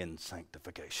continuing in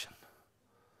sanctification.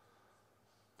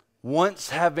 Once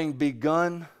having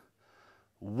begun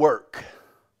work,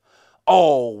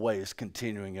 always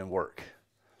continuing in work.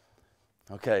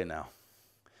 Okay, now,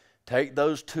 take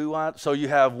those two items. So you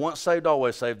have once saved,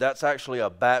 always saved. That's actually a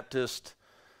Baptist,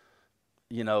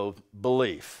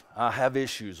 belief. I have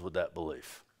issues with that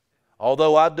belief.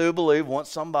 Although I do believe once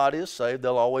somebody is saved,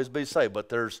 they'll always be saved. But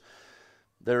there's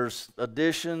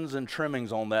additions and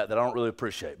trimmings on that I don't really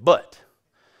appreciate. But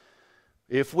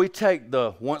if we take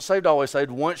the once saved, always saved,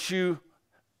 once you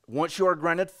are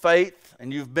granted faith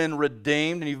and you've been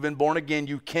redeemed and you've been born again,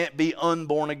 you can't be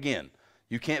unborn again.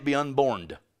 You can't be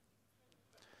unborned.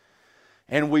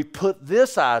 And we put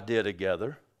this idea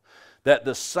together that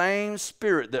the same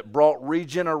Spirit that brought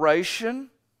regeneration,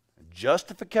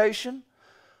 justification,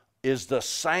 is the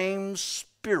same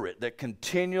Spirit that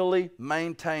continually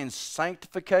maintains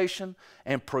sanctification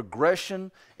and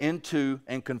progression into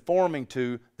and conforming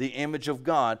to the image of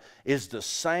God, is the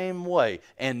same way,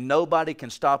 and nobody can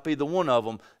stop either one of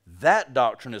them. That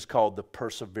doctrine is called the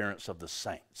perseverance of the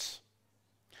saints.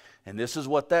 And this is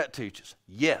what that teaches.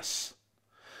 Yes,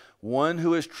 one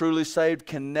who is truly saved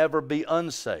can never be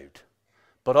unsaved,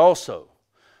 but also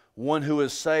one who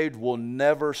is saved will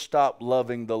never stop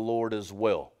loving the Lord as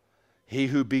well. He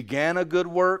who began a good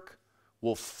work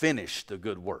will finish the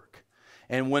good work.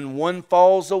 And when one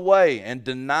falls away and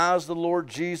denies the Lord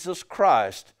Jesus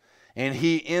Christ, and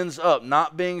he ends up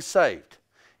not being saved,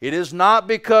 it is not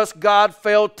because God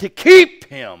failed to keep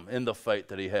him in the faith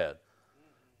that he had.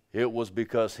 It was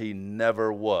because he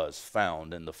never was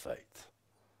found in the faith.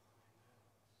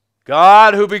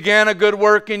 God, who began a good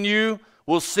work in you,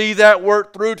 will see that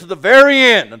work through to the very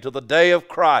end, until the day of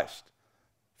Christ.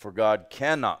 For God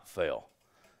cannot fail,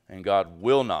 and God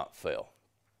will not fail.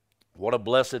 What a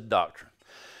blessed doctrine.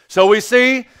 So we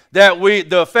see that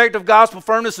the effect of gospel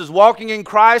firmness is walking in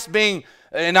Christ,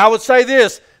 and I would say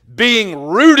this, being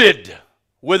rooted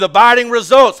with abiding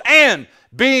results and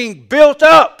being built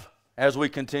up as we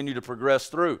continue to progress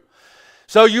through.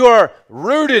 So you are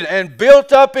rooted and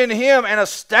built up in Him and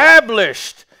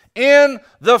established in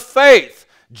the faith,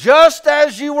 just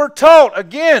as you were taught.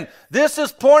 Again, this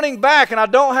is pointing back, and I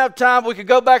don't have time. We could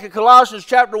go back to Colossians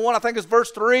chapter 1, I think it's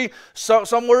verse 3,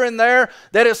 somewhere in there,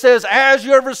 that it says, as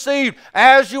you have received,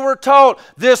 as you were taught,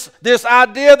 this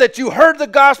idea that you heard the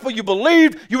gospel, you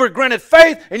believed, you were granted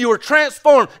faith, and you were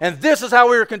transformed. And this is how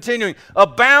we are continuing,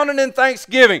 abounding in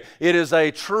thanksgiving. It is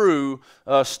a true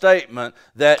statement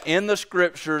that in the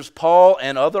Scriptures, Paul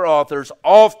and other authors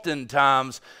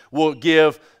oftentimes will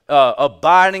give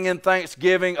abiding in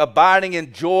thanksgiving, abiding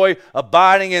in joy,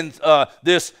 abiding in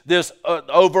this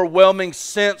overwhelming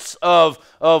sense of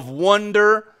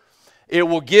wonder. It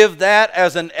will give that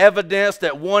as an evidence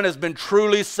that one has been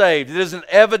truly saved. It is an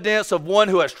evidence of one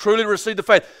who has truly received the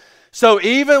faith. So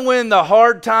even when the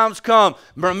hard times come,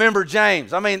 remember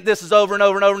James. I mean, this is over and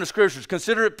over and over in the scriptures.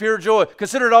 Consider it pure joy.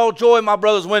 Consider it all joy, my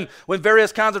brothers, when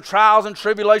various kinds of trials and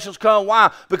tribulations come.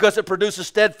 Why? Because it produces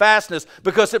steadfastness.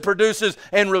 Because it produces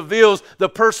and reveals the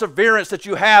perseverance that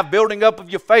you have building up of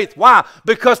your faith. Why?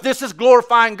 Because this is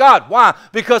glorifying God. Why?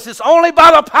 Because it's only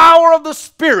by the power of the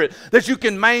Spirit that you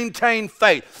can maintain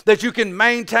faith. That you can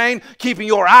maintain keeping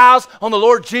your eyes on the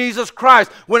Lord Jesus Christ.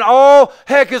 When all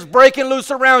heck is breaking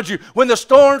loose around you, when the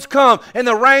storms come and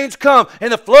the rains come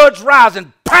and the floods rise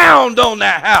and pound on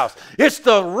that house, it's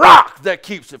the rock that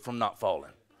keeps it from not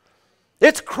falling.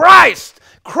 It's Christ.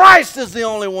 Christ is the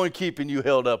only one keeping you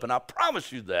held up, and I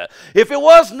promise you that. If it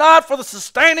was not for the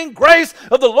sustaining grace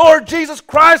of the Lord Jesus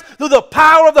Christ through the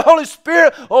power of the Holy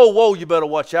Spirit, oh, whoa, you better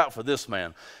watch out for this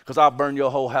man, because I'll burn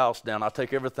your whole house down. I'll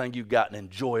take everything you got and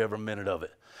enjoy every minute of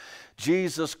it.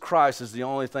 Jesus Christ is the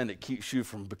only thing that keeps you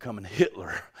from becoming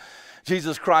Hitler.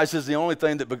 Jesus Christ is the only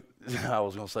thing that, I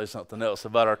was going to say something else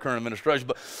about our current administration,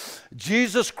 but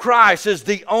Jesus Christ is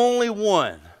the only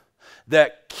one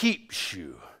that keeps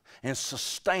you and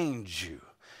sustains you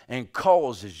and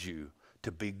causes you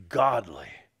to be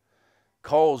godly,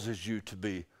 causes you to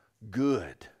be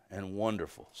good and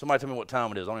wonderful. Somebody tell me what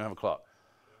time it is. I don't even have a clock.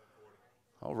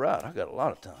 All right, I got a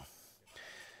lot of time.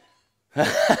 All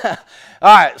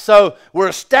right, so we're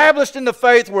established in the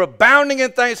faith. We're abounding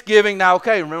in thanksgiving. Now,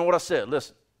 okay, remember what I said.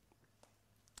 Listen,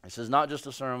 this is not just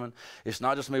a sermon. It's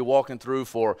not just me walking through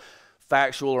for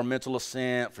factual or mental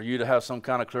assent, for you to have some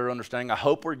kind of clear understanding. I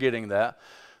hope we're getting that.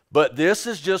 But this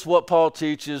is just what Paul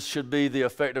teaches should be the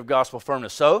effective gospel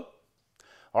firmness. So,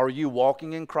 are you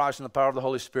walking in Christ in the power of the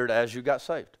Holy Spirit as you got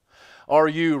saved? Are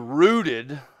you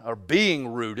rooted or being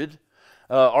rooted?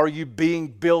 Are you being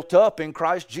built up in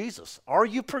Christ Jesus? Are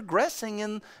you progressing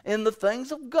in the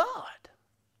things of God?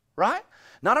 Right?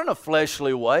 Not in a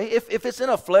fleshly way. If it's in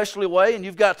a fleshly way and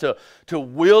you've got to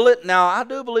will it, now I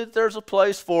do believe that there's a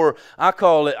place for, I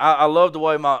call it, I love the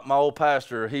way my old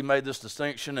pastor, he made this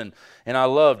distinction and I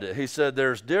loved it. He said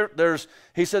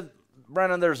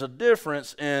Brandon, there's a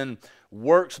difference in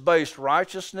works-based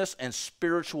righteousness and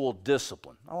spiritual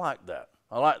discipline. I like that.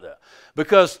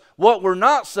 Because what we're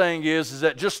not saying is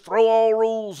that just throw all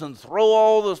rules and throw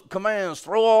all the commands,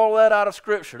 throw all that out of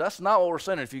Scripture. That's not what we're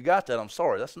saying. If you got that, I'm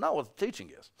sorry. That's not what the teaching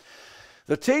is.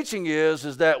 The teaching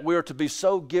is that we're to be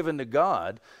so given to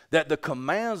God that the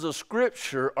commands of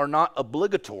Scripture are not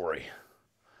obligatory.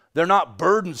 They're not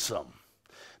burdensome.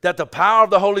 That the power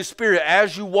of the Holy Spirit,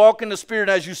 as you walk in the Spirit,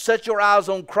 as you set your eyes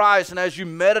on Christ, and as you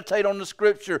meditate on the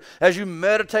Scripture, as you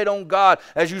meditate on God,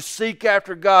 as you seek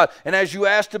after God, and as you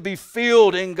ask to be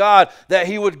filled in God, that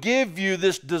He would give you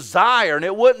this desire. And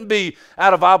it wouldn't be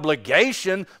out of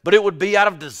obligation, but it would be out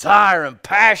of desire and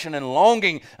passion and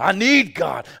longing. I need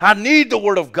God. I need the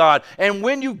Word of God. And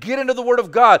when you get into the Word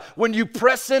of God, when you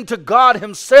press into God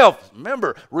Himself,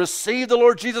 remember, receive the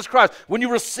Lord Jesus Christ. When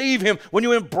you receive Him, when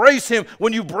you embrace Him,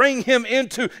 when you bring Him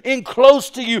in close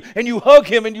to you, and you hug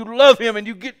Him and you love Him, and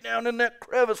you get down in that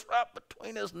crevice right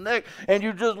between His neck and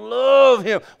you just love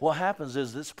Him, what happens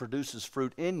is this produces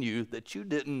fruit in you that you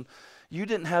didn't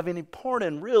have any part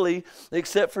in really,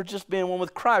 except for just being one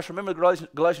with Christ. Remember,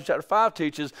 Galatians chapter 5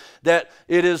 teaches that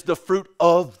it is the fruit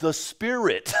of the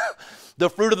Spirit. The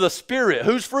fruit of the Spirit.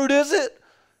 Whose fruit is it?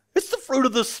 It's the fruit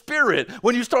of the Spirit.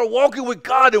 When you start walking with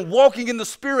God and walking in the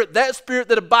Spirit, that Spirit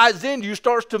that abides in you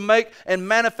starts to make and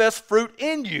manifest fruit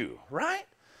in you, right?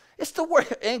 It's the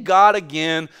word. And God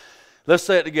again, let's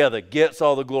say it together, gets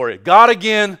all the glory. God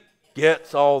again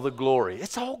gets all the glory.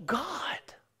 It's all God.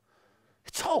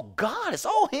 It's all God. It's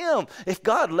all Him. If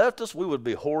God left us, we would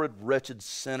be horrid, wretched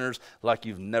sinners like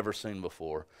you've never seen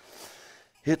before.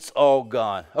 It's all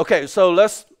God. Okay, so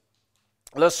let's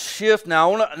shift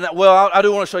now. I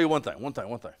do want to show you one thing.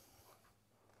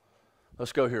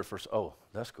 Let's go here first. Oh,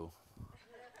 that's cool.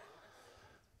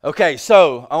 Okay,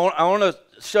 so I want to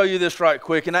show you this right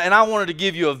quick, and I wanted to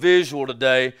give you a visual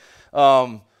today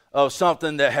of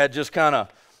something that had just kind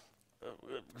of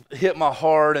hit my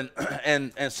heart,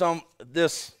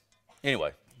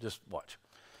 anyway, just watch.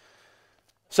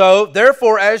 So,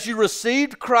 therefore, as you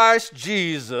received Christ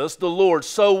Jesus, the Lord,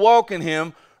 so walk in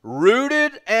Him,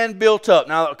 rooted and built up.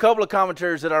 Now, a couple of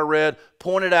commentaries that I read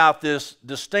pointed out this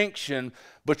distinction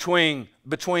between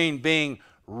being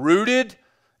rooted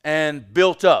and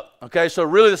built up. Okay, so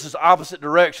really this is opposite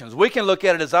directions. We can look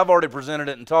at it as I've already presented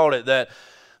it and taught it, that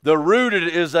the rooted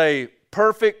is a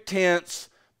perfect tense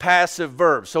passive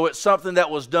verb. So it's something that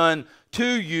was done to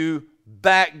you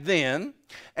back then.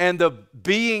 And the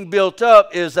being built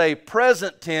up is a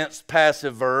present tense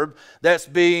passive verb that's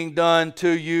being done to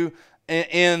you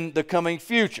in the coming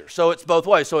future. So it's both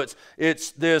ways. So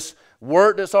it's this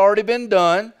work that's already been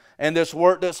done and this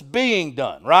work that's being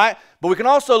done, right? But we can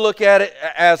also look at it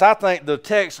as I think the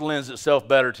text lends itself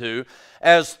better to,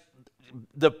 as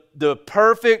the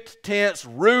perfect tense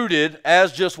rooted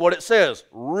as just what it says,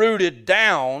 rooted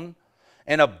down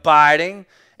and abiding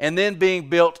and then being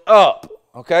built up.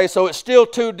 Okay, so it's still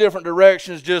two different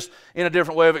directions, just in a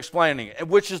different way of explaining it,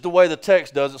 which is the way the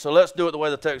text does it. So let's do it the way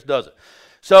the text does it.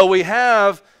 So we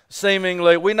have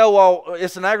seemingly, we know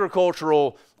it's an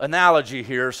agricultural analogy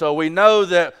here, so we know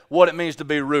that what it means to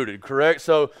be rooted, correct?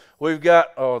 So we've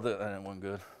got, that wasn't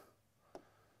good.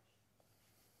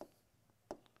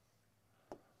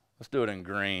 Let's do it in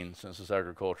green since it's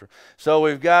agriculture. So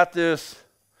we've got this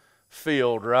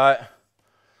field, right?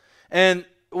 And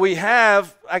we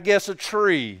have, I guess, a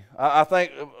tree. I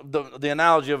think the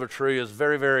analogy of a tree is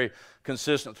very, very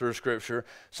consistent through Scripture.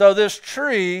 So this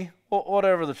tree,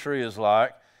 whatever the tree is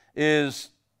like, is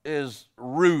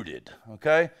rooted,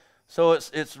 okay? So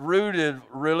it's rooted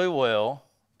really well,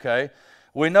 okay?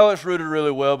 We know it's rooted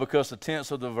really well because the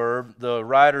tense of the verb, the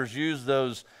writers use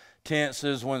those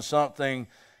tenses when something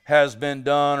has been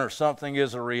done or something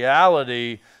is a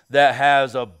reality that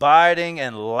has abiding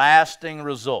and lasting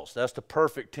results. That's the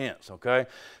perfect tense, okay?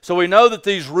 So we know that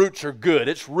these roots are good.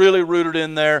 It's really rooted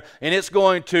in there, and it's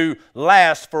going to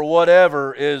last for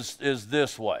whatever is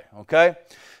this way, okay?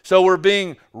 So we're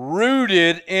being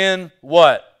rooted in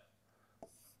what?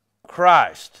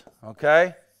 Christ,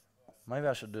 okay? Maybe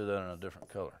I should do that in a different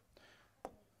color.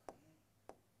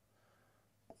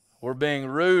 We're being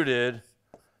rooted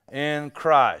in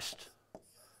Christ.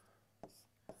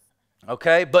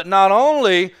 Okay, but not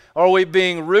only are we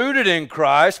being rooted in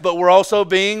Christ, but we're also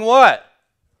being what?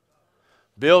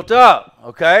 Built up,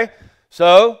 okay?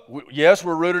 So, yes,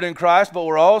 we're rooted in Christ, but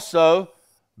we're also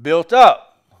built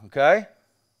up, okay?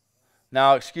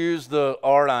 Now, excuse the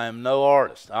art, I am no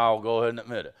artist. I'll go ahead and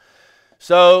admit it.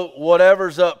 So,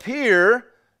 whatever's up here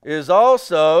is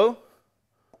also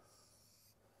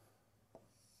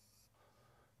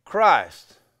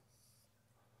Christ.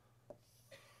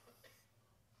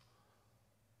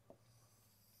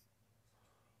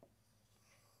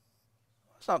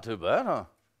 It's not too bad, huh?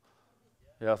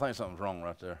 Yeah, I think something's wrong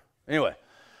right there. Anyway,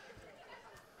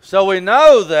 so we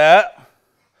know that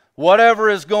whatever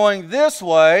is going this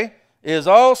way is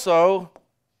also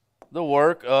the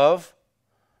work of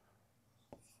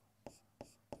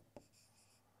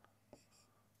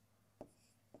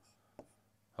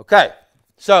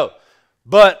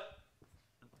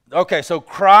so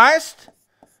Christ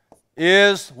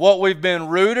is what we've been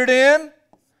rooted in,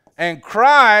 and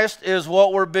Christ is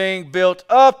what we're being built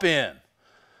up in.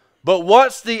 But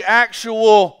what's the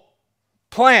actual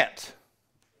plant?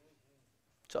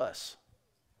 It's us.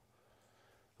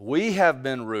 We have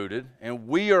been rooted, and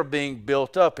we are being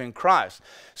built up in Christ.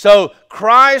 So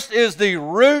Christ is the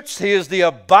roots. He is the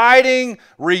abiding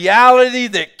reality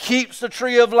that keeps the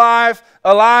tree of life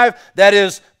alive, that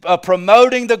is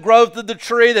promoting the growth of the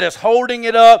tree, that is holding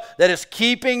it up, that is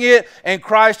keeping it. And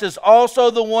Christ is also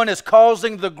the one that's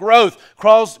causing the growth,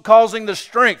 causing the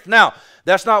strength. Now,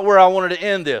 that's not where I wanted to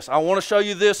end this. I want to show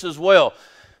you this as well,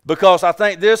 because I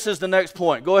think this is the next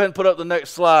point. Go ahead and put up the next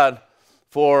slide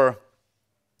for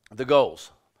the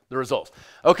goals, the results.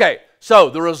 Okay, so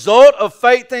the result of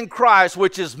faith in Christ,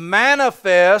 which is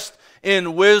manifest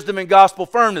in wisdom and gospel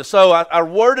firmness. So I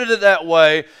worded it that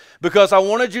way because I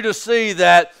wanted you to see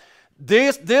that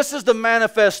this is the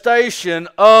manifestation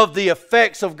of the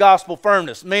effects of gospel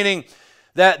firmness, meaning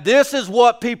that this is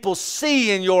what people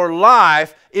see in your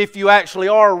life if you actually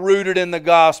are rooted in the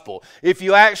gospel, if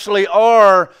you actually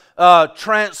are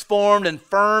transformed and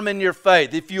firm in your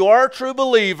faith. If you are a true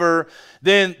believer,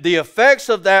 then the effects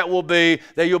of that will be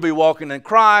that you'll be walking in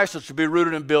Christ, that you'll be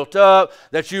rooted and built up,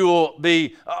 that you will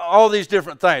be all these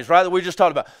different things, right, that we just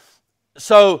talked about.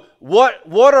 So what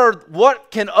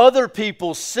can other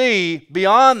people see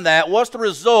beyond that? What's the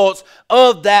results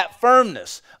of that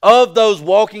firmness, of those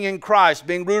walking in Christ,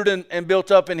 being rooted and built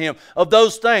up in Him, of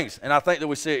those things? And I think that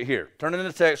we see it here. Turn in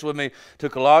the text with me to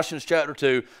Colossians chapter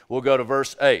 2. We'll go to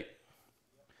verse 8.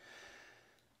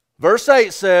 Verse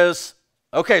 8 says,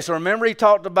 okay, so remember he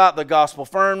talked about the gospel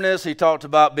firmness. He talked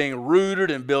about being rooted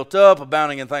and built up,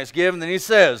 abounding in thanksgiving. Then he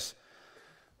says,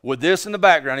 with this in the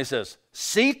background, he says,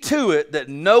 see to it that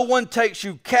no one takes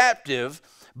you captive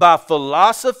by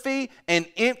philosophy and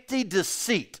empty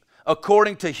deceit,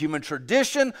 according to human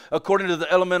tradition, according to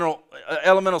the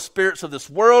elemental spirits of this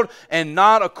world, and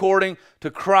not according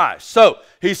to Christ. So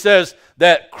he says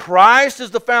that Christ is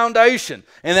the foundation,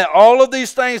 and that all of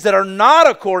these things that are not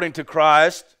according to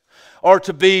Christ are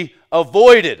to be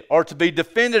avoided, or to be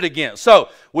defended against. So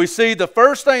we see the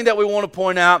first thing that we want to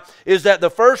point out is that the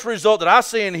first result that I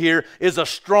see in here is a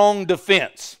strong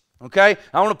defense. Okay?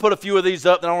 I want to put a few of these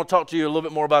up, then I want to talk to you a little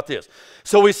bit more about this.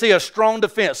 So we see a strong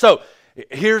defense. So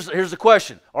here's the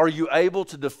question. Are you able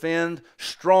to defend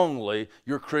strongly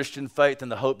your Christian faith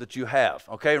and the hope that you have?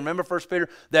 Okay, remember 1 Peter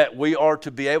that we are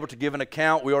to be able to give an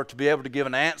account. We are to be able to give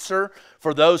an answer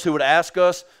for those who would ask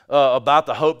us about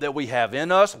the hope that we have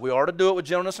in us. We are to do it with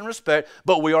gentleness and respect,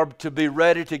 but we are to be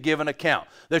ready to give an account.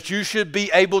 That you should be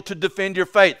able to defend your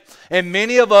faith. And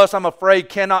many of us, I'm afraid,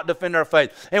 cannot defend our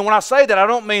faith. And when I say that, I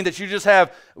don't mean that you just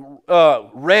have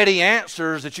ready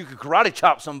answers that you could karate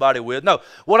chop somebody with. No,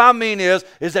 what I mean is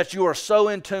that you are so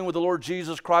in tune with the Lord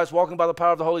Jesus Christ, walking by the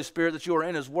power of the Holy Spirit, that you are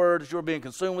in His Word, that you are being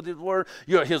consumed with His Word,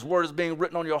 His Word is being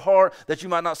written on your heart, that you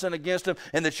might not sin against Him,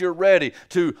 and that you're ready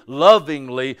to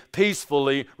lovingly,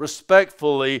 peacefully,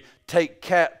 respectfully take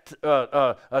captive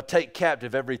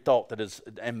every thought that is,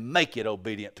 and make it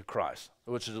obedient to Christ,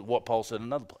 which is what Paul said in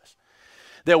another place.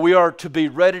 That we are to be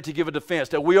ready to give a defense,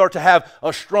 that we are to have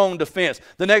a strong defense.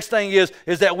 The next thing is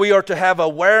that we are to have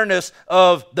awareness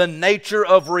of the nature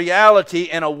of reality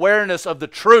and awareness of the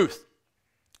truth.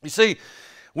 You see,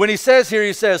 when he says here,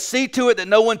 he says, see to it that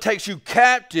no one takes you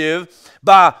captive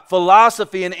by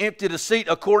philosophy and empty deceit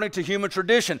according to human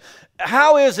tradition.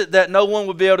 How is it that no one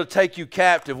would be able to take you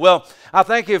captive? Well, I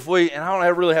think if we, and I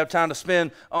don't really have time to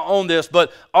spend on this,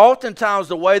 but oftentimes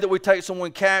the way that we take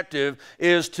someone captive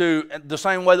is to the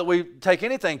same way that we take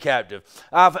anything captive.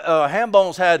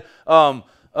 Hambone's had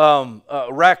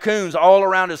raccoons all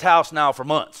around his house now for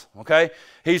months, okay?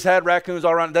 He's had raccoons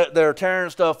all around. They're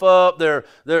tearing stuff up. They're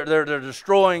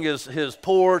destroying his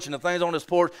porch and the things on his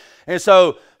porch. And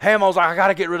so Hamon's like, I got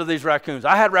to get rid of these raccoons.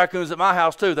 I had raccoons at my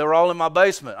house too. They were all in my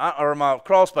basement or my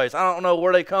crawl space. I don't know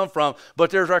where they come from,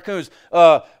 but there's raccoons.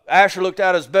 Asher looked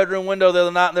out his bedroom window the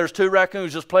other night, and there's 2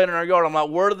 raccoons just playing in our yard. I'm like,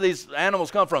 where do these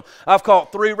animals come from? I've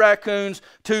caught 3 raccoons,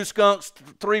 2 skunks,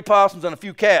 3 possums, and a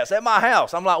few cats at my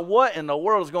house. I'm like, what in the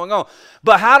world is going on?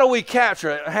 But how do we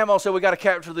capture it? Hamon said, we got to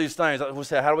capture these things. We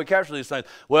said, how do we capture these things?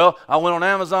 Well, I went on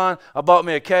Amazon. I bought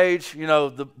me a cage. You know,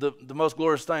 the most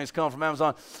glorious things come from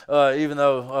Amazon, even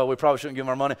though we probably shouldn't give them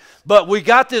our money. But we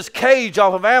got this cage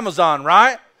off of Amazon,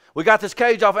 right? We got this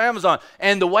cage off of Amazon.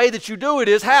 And the way that you do it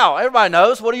is how? Everybody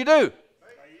knows. What do?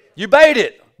 You bait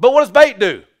it. But what does bait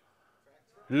do?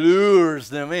 Lures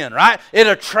them in, right? It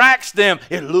attracts them.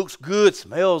 It looks good,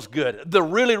 smells good. The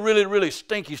really, really, really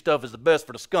stinky stuff is the best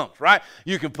for the skunks, right?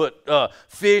 You can put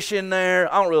fish in there.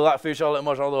 I don't really like fish all that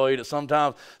much, although I eat it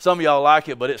sometimes. Some of y'all like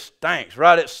it, but it stinks,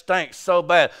 right? It stinks so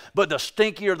bad. But the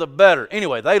stinkier, the better.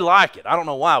 Anyway, they like it. I don't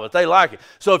know why, but they like it.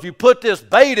 So if you put this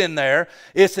bait in there,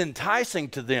 it's enticing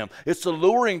to them. It's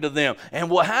alluring to them. And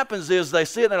what happens is they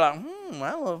see it and they're like,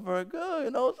 that looks very good,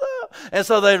 you know what's up? And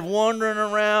so they're wandering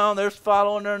around, they're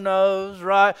following their nose,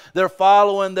 right? They're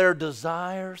following their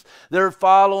desires. They're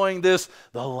following the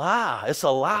lie. It's a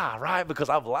lie, right? Because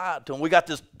I've lied to them. We got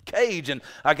this cage, and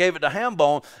I gave it to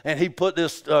Hambone, and he put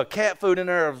this cat food in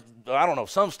there, I don't know,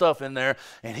 some stuff in there,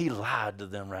 and he lied to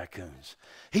them raccoons.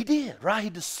 He did, right? He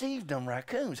deceived them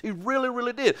raccoons. He really,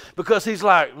 really did. Because he's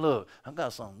like, look, I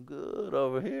got something good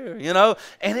over here, you know?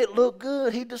 And it looked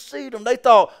good. He deceived them. They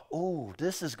thought, oh,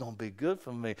 this is going to be good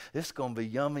for me. This is going to be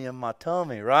yummy in my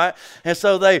tummy, right? And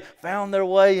so they found their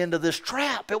way into this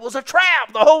trap. It was a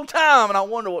trap the whole time. And I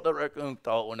wonder what the raccoon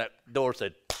thought when that door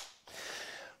said,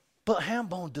 but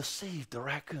Hambone deceived the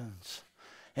raccoons.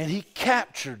 And he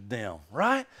captured them,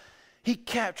 right? He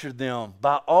captured them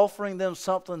by offering them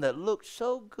something that looked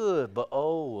so good, but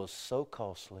was so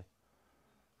costly.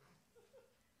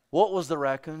 What was the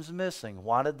raccoons missing?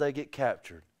 Why did they get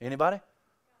captured? Anybody?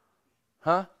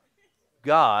 Huh?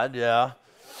 God, yeah.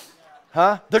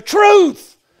 Huh? The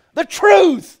truth! The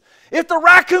truth! If the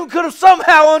raccoon could have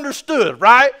somehow understood,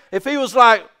 right? If he was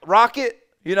like Rocket,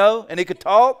 you know, and he could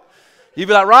talk, you'd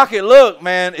be like, Rocket, look,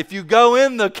 man, if you go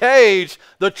in the cage,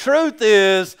 the truth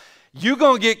is, you're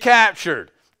going to get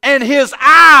captured. And his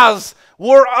eyes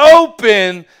were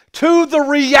open to the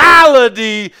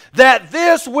reality that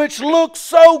this which looked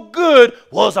so good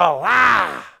was a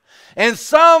lie. And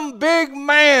some big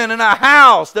man in a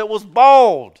house that was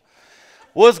bald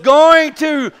was going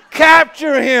to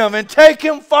capture him and take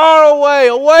him far away,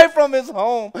 away from his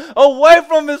home, away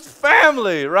from his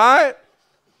family, right?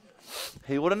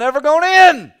 He would have never gone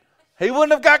in. He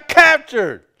wouldn't have got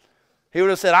captured. He would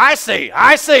have said, I see,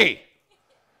 I see.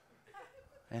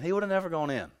 And he would have never gone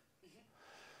in.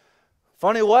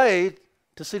 Funny way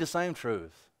to see the same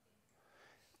truth.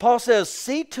 Paul says,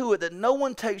 see to it that no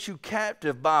one takes you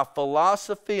captive by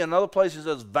philosophy. Another place he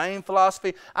says vain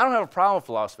philosophy. I don't have a problem with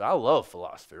philosophy. I love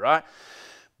philosophy, right?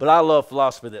 But I love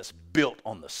philosophy that's built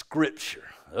on the Scripture.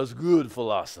 That's good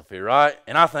philosophy, right?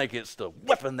 And I think it's the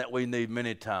weapon that we need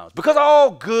many times. Because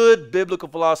all good biblical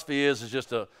philosophy is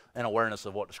just an awareness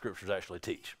of what the Scriptures actually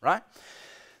teach, right?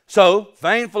 So,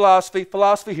 vain philosophy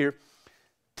here.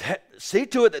 See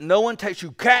to it that no one takes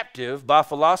you captive by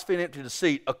philosophy and empty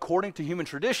deceit according to human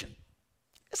tradition.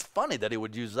 It's funny that he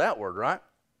would use that word, right?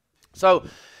 So,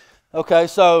 okay,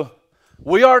 so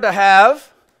we are to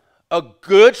have a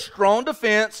good, strong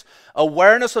defense,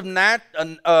 awareness of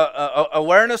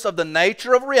awareness of the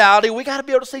nature of reality. We got to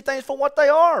be able to see things for what they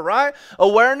are, right?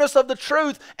 Awareness of the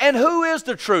truth. And who is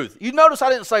the truth? You notice I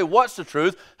didn't say what's the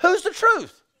truth. Who's the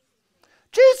truth?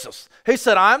 Jesus. He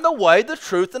said, I'm the way, the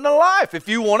truth, and the life. If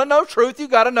you want to know truth, you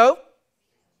got to know.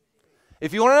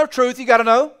 If you want to know truth, you got to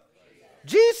know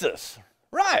Jesus.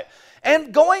 Right.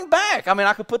 And going back, I mean,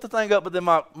 I could put the thing up, but then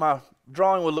my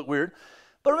drawing would look weird.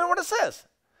 But remember what it says.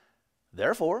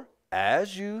 Therefore,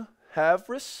 as you have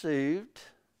received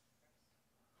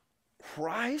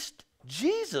Christ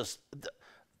Jesus,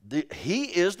 he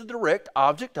is the direct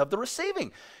object of the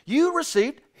receiving. You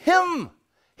received him.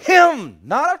 Him,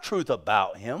 not a truth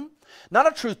about him, not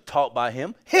a truth taught by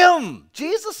him. Him.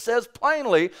 Jesus says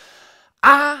plainly,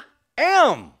 I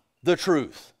am the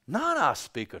truth. Not I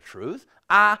speak a truth.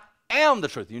 I am the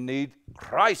truth. You need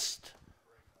Christ.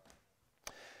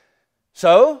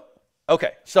 So,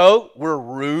 okay, so we're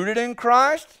rooted in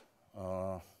Christ.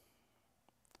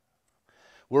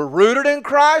 We're rooted in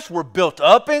Christ, we're built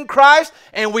up in Christ,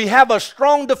 and we have a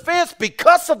strong defense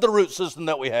because of the root system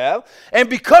that we have, and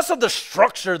because of the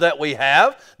structure that we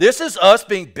have. This is us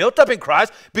being built up in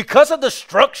Christ. Because of the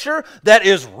structure that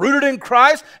is rooted in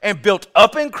Christ and built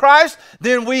up in Christ,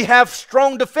 then we have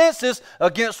strong defenses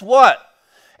against what?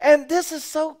 And this is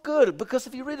so good, because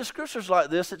if you read the scriptures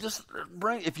like this, it just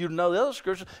brings, if you know the other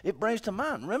scriptures, it brings to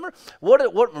mind. Remember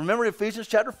remember Ephesians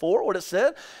chapter 4, what it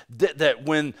said? That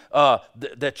when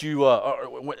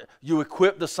you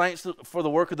equip the saints for the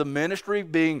work of the ministry,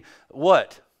 being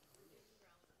what?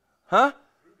 Huh?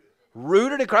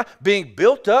 Rooted in Christ, being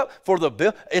built up for the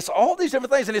build. It's all these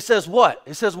different things. And it says what?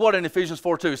 It says what in Ephesians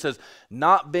 4:2? It says,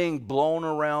 not being blown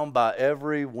around by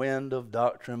every wind of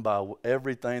doctrine, by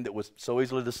everything that was so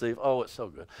easily deceived. Oh, it's so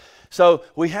good. So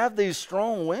we have these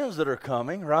strong winds that are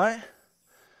coming, right?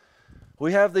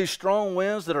 We have these strong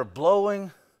winds that are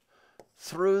blowing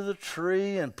through the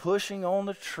tree and pushing on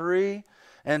the tree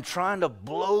and trying to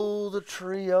blow the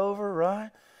tree over,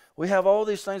 right? We have all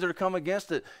these things that are coming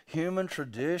against it. Human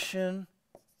tradition.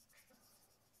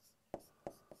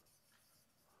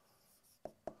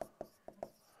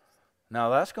 Now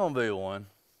that's going to be one.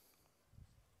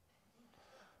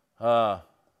 I'm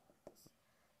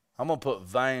going to put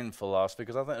vain philosophy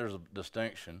because I think there's a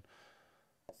distinction.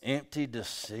 Empty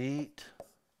deceit.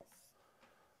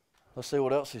 Let's see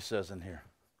what else he says in here.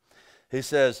 He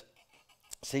says,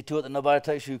 see to it that nobody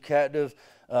takes you captive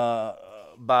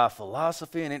by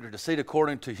philosophy and empty deceit,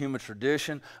 according to human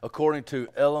tradition, according to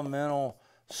elemental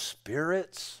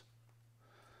spirits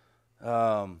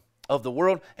of the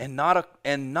world, and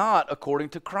not according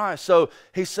to Christ. So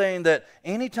he's saying that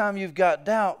anytime you've got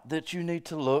doubt, that you need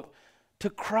to look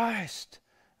to Christ.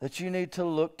 That you need to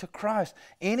look to Christ.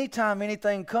 Anytime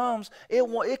anything comes,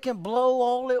 it can blow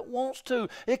all it wants to.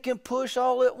 It can push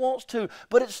all it wants to.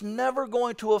 But it's never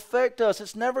going to affect us.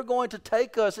 It's never going to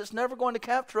take us. It's never going to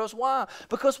capture us. Why?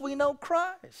 Because we know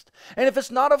Christ. And if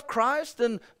it's not of Christ,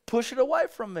 then push it away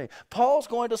from me. Paul's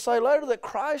going to say later that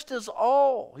Christ is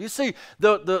all. You see,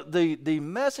 the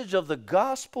message of the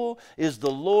gospel is the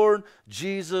Lord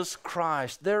Jesus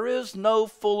Christ. There is no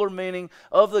fuller meaning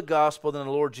of the gospel than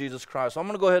the Lord Jesus Christ. So I'm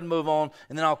going to go ahead and move on,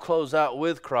 and then I'll close out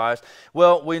with Christ.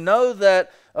 Well, we know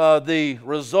that the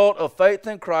result of faith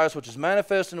in Christ, which is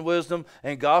manifest in wisdom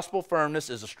and gospel firmness,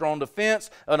 is a strong defense,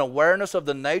 an awareness of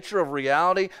the nature of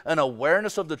reality, an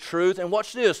awareness of the truth, and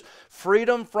watch this,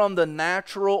 freedom from the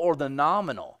natural or the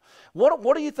nominal.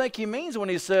 What do you think he means when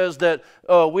he says that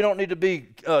we don't need to be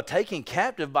taken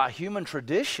captive by human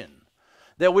tradition?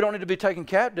 That we don't need to be taken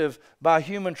captive by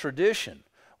human tradition.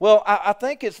 Well, I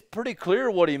think it's pretty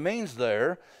clear what he means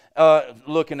there,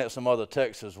 looking at some other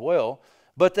texts as well.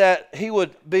 But that he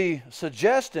would be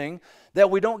suggesting that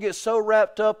we don't get so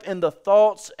wrapped up in the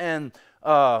thoughts and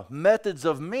methods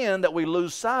of men that we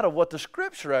lose sight of what the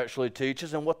Scripture actually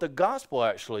teaches and what the gospel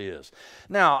actually is.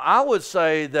 Now, I would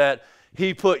say that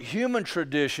he put human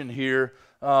tradition here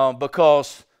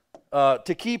because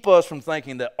to keep us from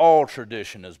thinking that all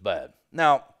tradition is bad.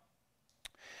 Now,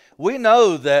 we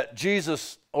know that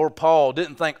Jesus or Paul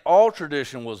didn't think all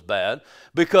tradition was bad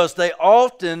because they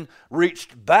often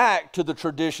reached back to the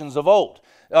traditions of old.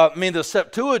 The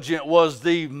Septuagint was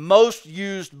the most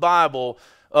used Bible.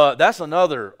 That's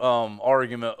another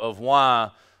argument of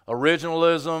why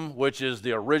originalism, which is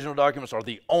the original documents, are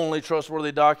the only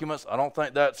trustworthy documents. I don't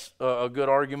think that's a good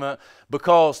argument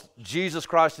because Jesus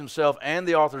Christ himself and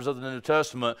the authors of the New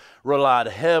Testament relied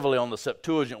heavily on the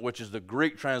Septuagint, which is the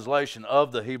Greek translation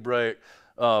of the Hebraic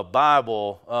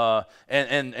Bible,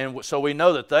 and so we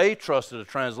know that they trusted a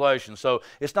translation. So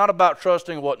it's not about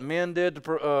trusting what men did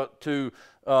to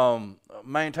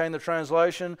maintain the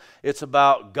translation. It's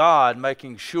about God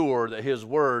making sure that his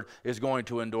word is going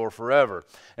to endure forever.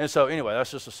 And so anyway,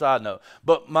 that's just a side note.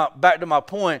 But back to my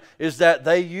point is that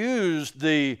they used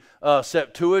the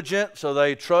Septuagint, so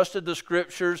they trusted the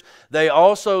scriptures. They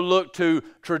also looked to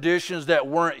traditions that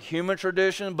weren't human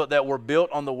tradition, but that were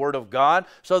built on the word of God.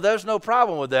 So there's no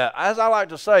problem with that. As I like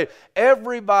to say,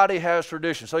 everybody has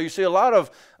tradition. So you see a lot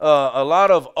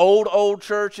of old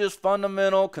churches,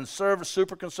 fundamental, conservative,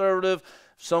 super conservative,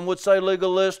 some would say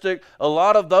legalistic. A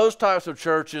lot of those types of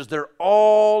churches, they're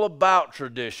all about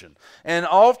tradition. And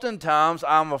oftentimes,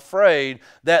 I'm afraid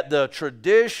that the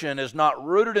tradition is not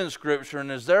rooted in Scripture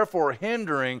and is therefore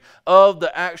hindering of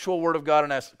the actual Word of God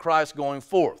and Christ going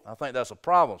forth. I think that's a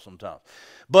problem sometimes.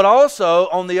 But also,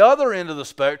 on the other end of the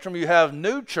spectrum, you have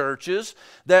new churches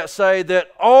that say that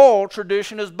all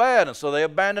tradition is bad, and so they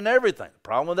abandon everything. The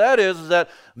problem with that is that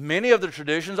many of the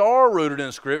traditions are rooted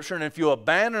in Scripture, and if you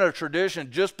abandon a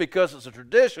tradition just because it's a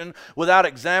tradition without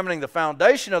examining the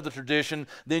foundation of the tradition,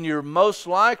 then you're most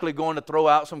likely going to throw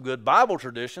out some good Bible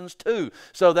traditions too.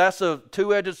 So that's a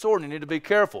two-edged sword, and you need to be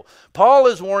careful. Paul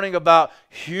is warning about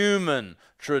human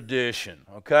tradition,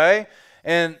 okay?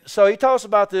 And so he talks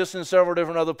about this in several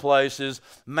different other places.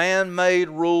 Man-made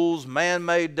rules,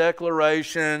 man-made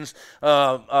declarations,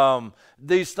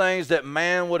 these things that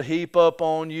man would heap up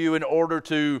on you in order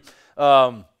to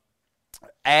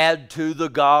add to the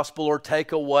gospel or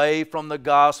take away from the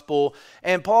gospel.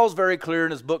 And Paul's very clear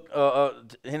in his book,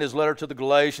 in his letter to the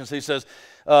Galatians. He says,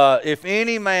 if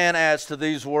any man adds to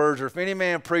these words, or if any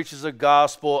man preaches a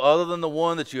gospel other than the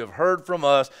one that you have heard from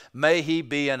us, may he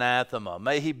be anathema,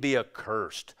 may he be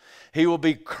accursed. He will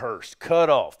be cursed, cut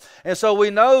off. And so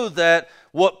we know that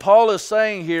what Paul is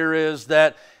saying here is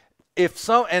that if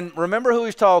some, and remember who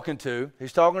he's talking to.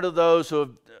 He's talking to those who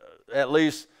have at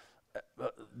least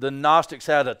the Gnostics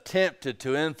had attempted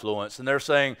to influence, and they're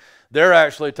saying they're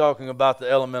actually talking about the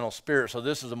elemental spirit. So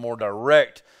this is a more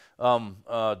direct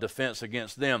defense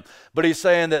against them. But he's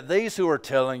saying that these who are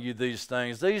telling you these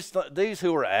things, these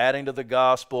who are adding to the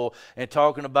gospel and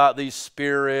talking about these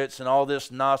spirits and all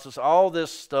this gnosis, all this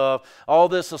stuff, all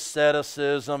this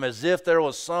asceticism, as if there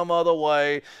was some other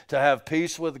way to have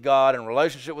peace with God and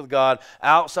relationship with God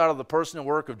outside of the person and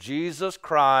work of Jesus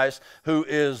Christ, who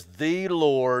is the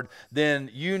Lord, then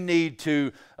you need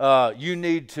to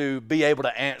be able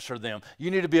to answer them. You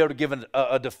need to be able to give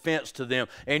a defense to them,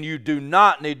 and you do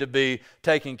not need to be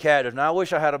taken captive. Now, I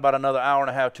wish I had about another hour and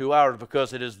a half, 2 hours,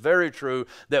 because it is very true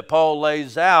that Paul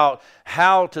lays out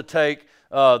how to take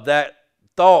that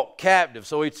thought captive.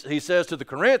 So he says to the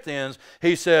Corinthians,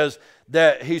 he says,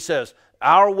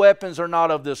 our weapons are not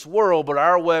of this world, but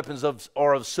our weapons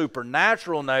are of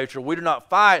supernatural nature. We do not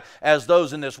fight as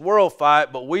those in this world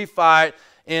fight, but we fight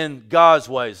in God's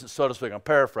ways, so to speak. I'm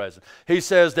paraphrasing. He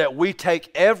says that we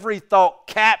take every thought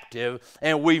captive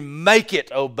and we make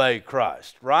it obey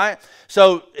Christ, right?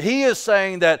 So he is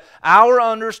saying that our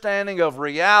understanding of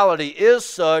reality is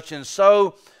such and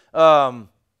so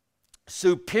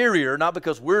superior, not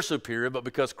because we're superior, but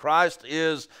because Christ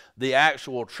is the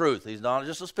actual truth. He's not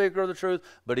just a speaker of the truth,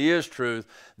 but he is truth,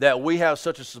 that we have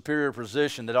such a superior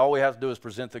position that all we have to do is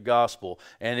present the gospel,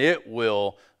 and it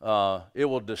will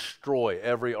destroy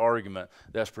every argument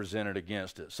that's presented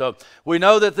against it. So we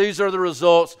know that these are the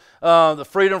results, the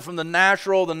freedom from the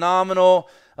natural, the nominal,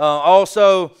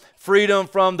 also freedom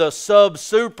from the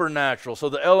sub-supernatural, so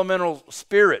the elemental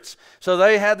spirits. So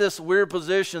they had this weird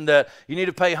position that you need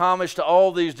to pay homage to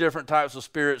all these different types of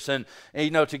spirits, and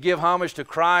to give homage to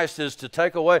Christ is to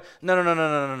take away.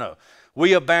 No.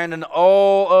 We abandon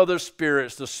all other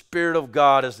spirits. The Spirit of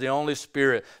God is the only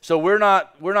spirit. So we're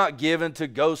not given to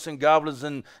ghosts and goblins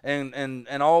and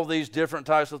all these different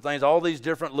types of things, all these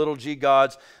different little g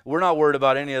gods. We're not worried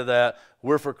about any of that.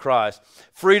 We're for Christ.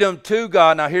 Freedom to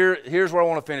God. Now here's where I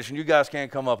want to finish, and you guys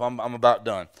can't come up. I'm about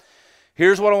done.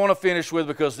 Here's what I want to finish with,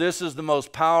 because this is the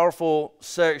most powerful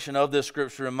section of this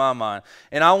scripture in my mind.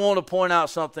 And I want to point out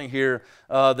something here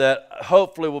that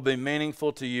hopefully will be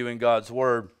meaningful to you in God's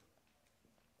Word.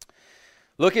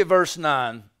 Look at verse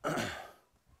 9.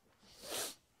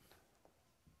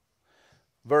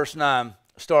 Verse 9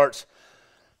 starts,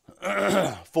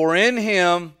 for in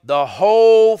him the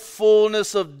whole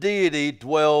fullness of deity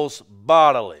dwells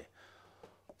bodily.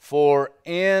 For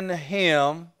in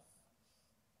him,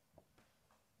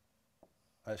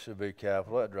 that should be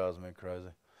capital, that drives me crazy.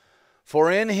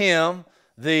 For in him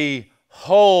the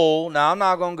whole, now I'm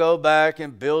not going to go back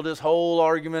and build this whole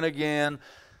argument again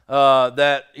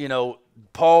that,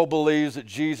 Paul believes that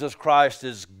Jesus Christ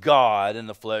is God in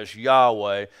the flesh,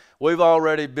 Yahweh. We've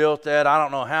already built that, I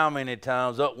don't know how many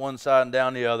times, up one side and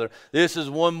down the other. This is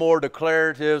one more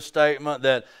declarative statement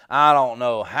that I don't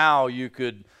know how you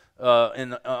could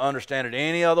understand it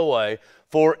any other way.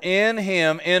 For in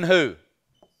him, in who?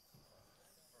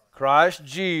 Christ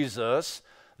Jesus,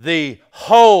 the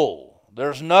whole.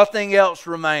 There's nothing else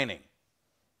remaining.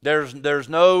 There's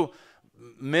no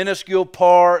minuscule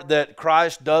part that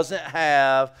Christ doesn't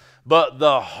have, but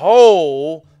the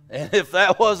whole, and if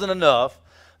that wasn't enough,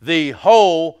 the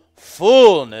whole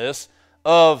fullness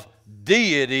of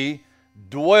deity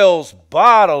dwells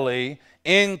bodily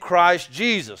in Christ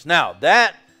Jesus. Now,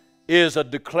 that is a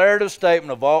declarative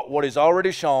statement of what he's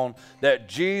already shown, that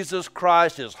Jesus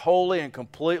Christ is wholly and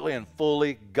completely and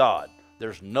fully God.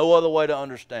 There's no other way to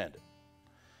understand it.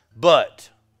 But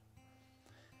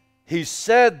he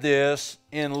said this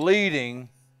in leading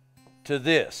to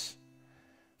this.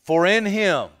 For in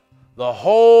him the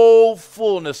whole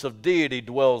fullness of deity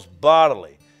dwells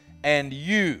bodily, and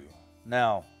you.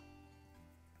 Now,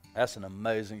 that's an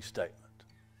amazing statement.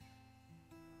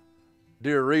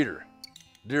 Dear reader,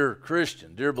 dear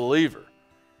Christian, dear believer,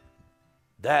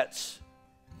 that's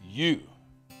you.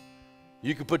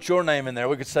 You could put your name in there.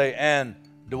 We could say, and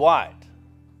Dwight,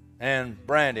 and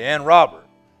Brandy, and Robert,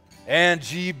 and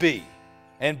GB,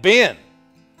 and Ben.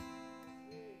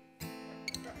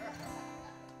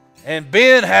 And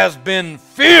Ben has been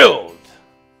filled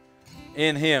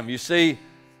in him. You see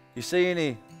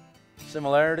any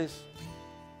similarities?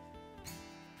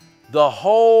 The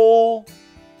whole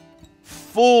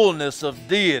fullness of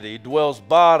deity dwells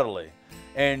bodily,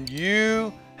 and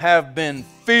you have been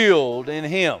filled in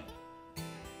him.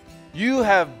 You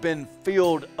have been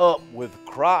filled up with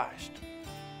Christ.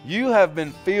 You have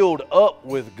been filled up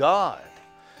with God,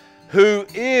 who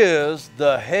is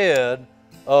the head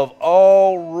of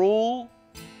all rule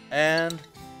and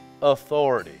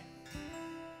authority.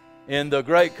 In the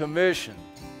Great Commission,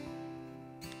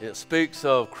 it speaks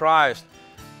of Christ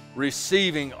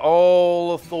receiving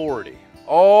all authority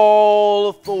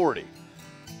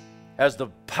as the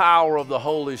power of the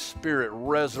Holy Spirit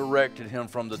resurrected him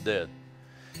from the dead.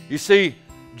 You see,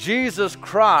 Jesus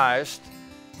Christ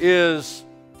is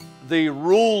the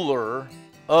ruler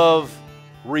of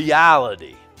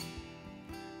reality.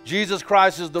 Jesus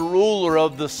Christ is the ruler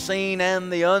of the seen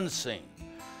and the unseen.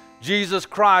 Jesus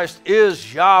Christ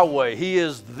is Yahweh. He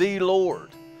is the Lord.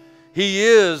 He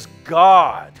is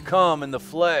God come in the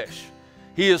flesh.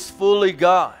 He is fully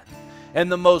God.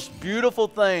 And the most beautiful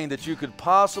thing that you could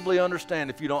possibly understand,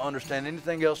 if you don't understand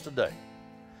anything else today,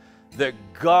 that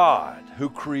God, who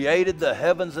created the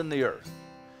heavens and the earth,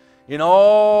 in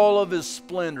all of his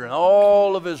splendor, and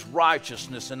all of his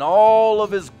righteousness, and all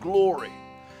of his glory,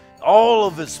 all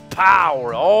of his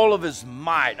power, all of his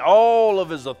might, all of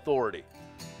his authority,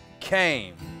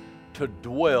 came to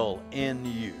dwell in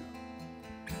you.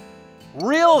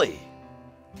 Really?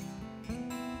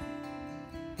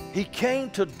 He came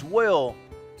to dwell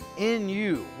in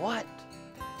you. What?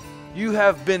 You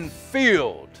have been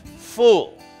filled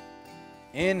full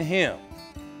in him,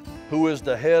 who is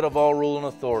the head of all rule and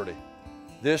authority.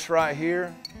 This right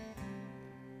here,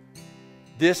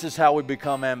 this is how we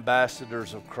become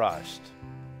ambassadors of Christ.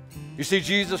 You see,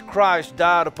 Jesus Christ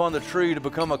died upon the tree to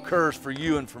become a curse for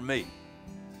you and for me.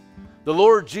 The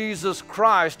Lord Jesus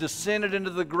Christ descended into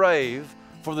the grave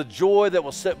for the joy that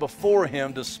was set before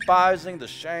him, despising the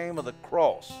shame of the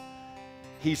cross.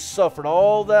 He suffered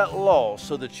all that loss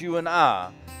so that you and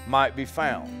I might be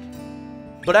found.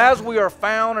 But as we are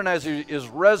found, and as he is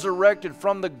resurrected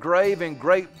from the grave in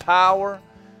great power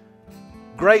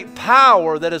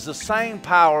that is the same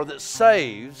power that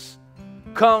saves,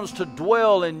 comes to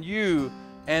dwell in you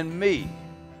and me.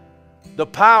 The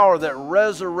power that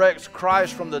resurrects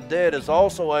Christ from the dead is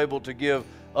also able to give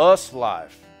us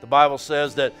life. The Bible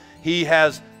says that he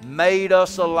has made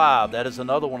us alive. That is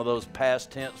another one of those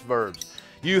past tense verbs.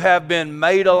 You have been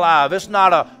made alive. It's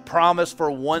not a promise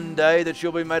for one day that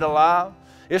you'll be made alive.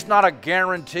 It's not a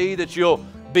guarantee that you'll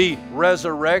be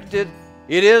resurrected.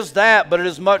 It is that, but it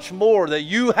is much more, that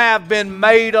you have been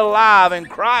made alive in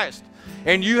Christ.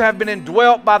 and you have been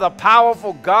indwelt by the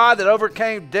powerful God that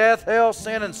overcame death, hell,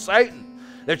 sin, and Satan,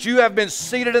 that you have been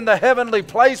seated in the heavenly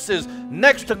places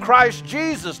next to Christ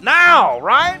Jesus now,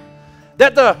 right?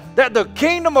 That the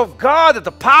kingdom of God, that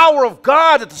the power of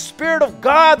God, that the Spirit of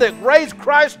God that raised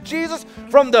Christ Jesus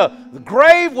from the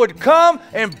grave would come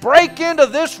and break into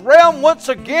this realm once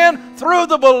again through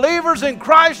the believers in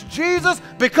Christ Jesus,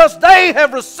 because they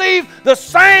have received the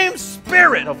same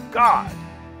Spirit of God.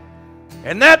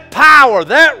 And that power,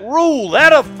 that rule,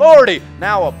 that authority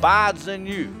now abides in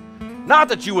you. Not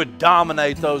that you would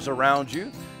dominate those around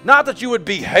you. Not that you would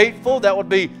be hateful. That would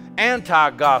be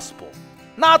anti-gospel.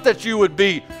 Not that you would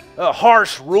be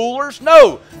harsh rulers.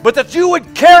 No, but that you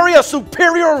would carry a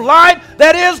superior light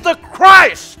that is the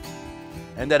Christ.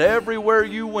 And that everywhere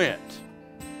you went,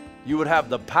 you would have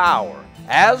the power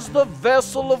as the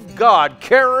vessel of God,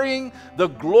 carrying the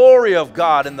glory of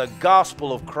God and the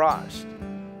gospel of Christ,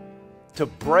 to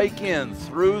break in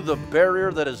through the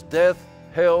barrier that is death,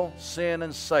 hell, sin,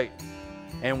 and Satan.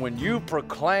 And when you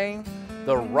proclaim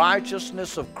the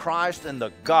righteousness of Christ and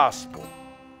the gospel,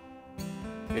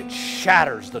 it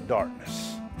shatters the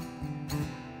darkness.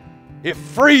 It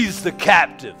frees the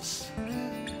captives.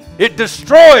 It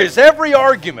destroys every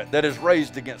argument that is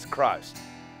raised against Christ.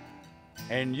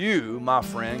 And you, my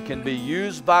friend, can be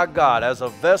used by God as a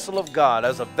vessel of God,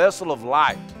 as a vessel of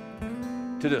light,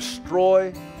 to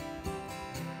destroy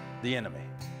the enemy,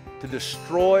 to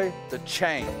destroy the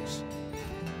chains,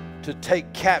 to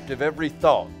take captive every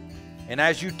thought. And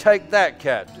as you take that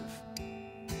captive,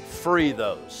 free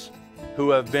those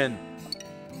who have been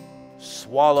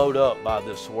swallowed up by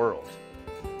this world.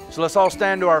 So let's all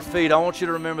stand to our feet. I want you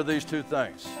to remember these two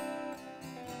things.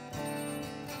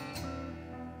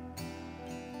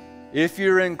 If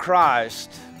you're in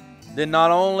Christ, then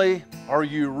not only are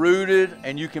you rooted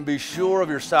and you can be sure of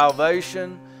your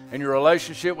salvation and your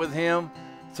relationship with Him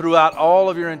throughout all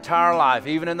of your entire life,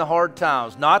 even in the hard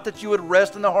times. Not that you would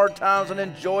rest in the hard times and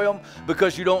enjoy them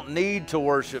because you don't need to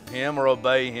worship Him or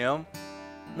obey Him.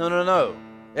 No.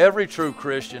 Every true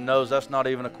Christian knows that's not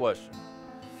even a question.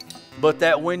 But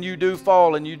that when you do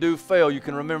fall and you do fail, you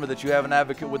can remember that you have an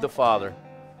advocate with the Father.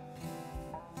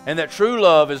 And that true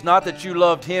love is not that you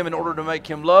loved Him in order to make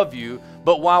Him love you,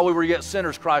 but while we were yet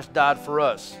sinners, Christ died for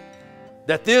us.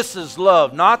 That this is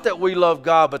love, not that we love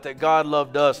God, but that God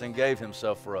loved us and gave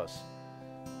Himself for us.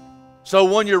 So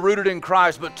one, you're rooted in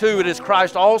Christ, but two, it is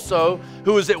Christ also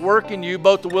who is at work in you,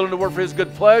 both the willing to work for His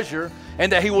good pleasure,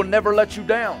 and that He will never let you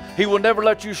down. He will never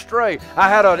let you stray. I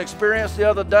had an experience the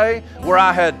other day where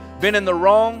I had been in the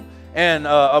wrong, and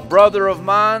a brother of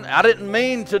mine, I didn't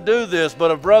mean to do this, but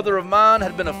a brother of mine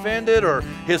had been offended or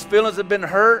his feelings had been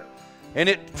hurt, and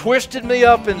it twisted me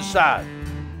up inside.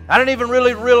 I didn't even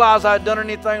really realize I had done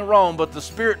anything wrong, but the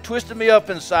Spirit twisted me up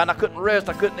inside, and I couldn't rest,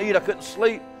 I couldn't eat, I couldn't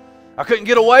sleep. I couldn't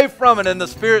get away from it, and the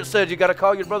Spirit said, you got to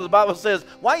call your brother. The Bible says,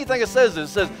 why do you think it says this?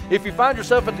 It says, if you find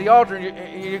yourself at the altar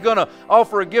and you're going to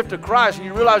offer a gift to Christ, and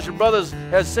you realize your brother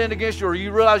has sinned against you, or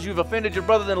you realize you've offended your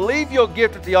brother, then leave your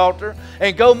gift at the altar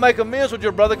and go make amends with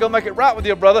your brother, go make it right with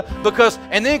your brother,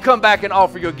 and then come back and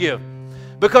offer your gift.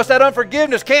 Because that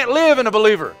unforgiveness can't live in a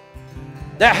believer.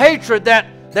 That hatred, that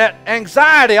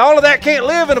anxiety, all of that can't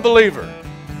live in a believer.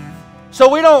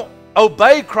 So we don't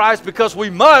obey Christ because we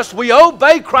must. We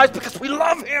obey Christ because we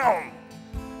love Him.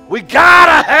 We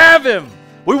gotta have Him.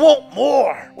 We want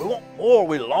more. We want more.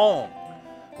 We long.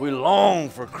 We long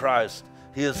for Christ.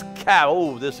 He has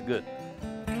this is good.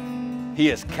 He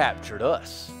has captured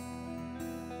us.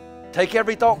 Take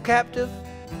every thought captive.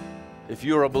 If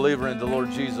you're a believer in the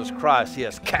Lord Jesus Christ, He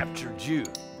has captured you.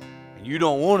 And you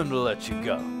don't want Him to let you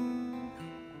go.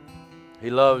 He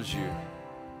loves you.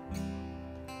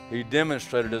 He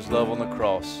demonstrated His love on the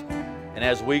cross. And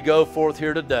as we go forth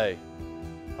here today,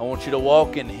 I want you to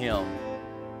walk in Him.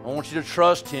 I want you to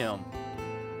trust Him.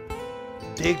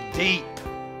 Dig deep.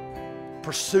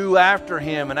 Pursue after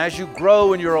Him. And as you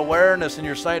grow in your awareness and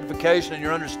your sanctification and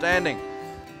your understanding,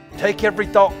 take every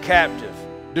thought captive.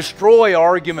 Destroy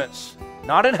arguments,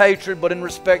 not in hatred, but in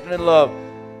respect and in love.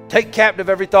 Take captive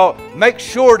every thought. Make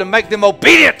sure to make them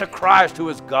obedient to Christ, who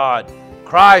is God.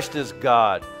 Christ is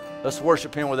God. Let's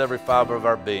worship Him with every fiber of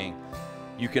our being.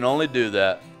 You can only do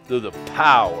that through the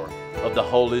power of the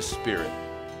Holy Spirit.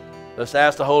 Let's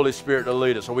ask the Holy Spirit to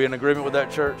lead us. Are we in agreement with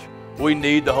that, church? We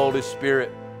need the Holy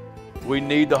Spirit. We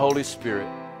need the Holy Spirit.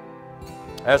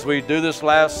 As we do this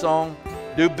last song,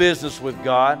 do business with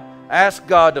God. Ask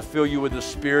God to fill you with the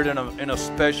Spirit in a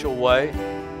special way.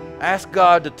 Ask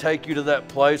God to take you to that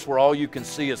place where all you can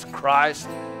see is Christ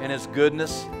and His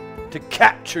goodness, to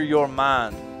capture your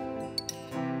mind.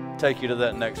 Take you to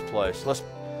that next place. Let's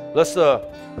Let's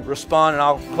respond, and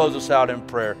I'll close us out in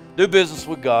prayer. Do business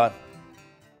with God.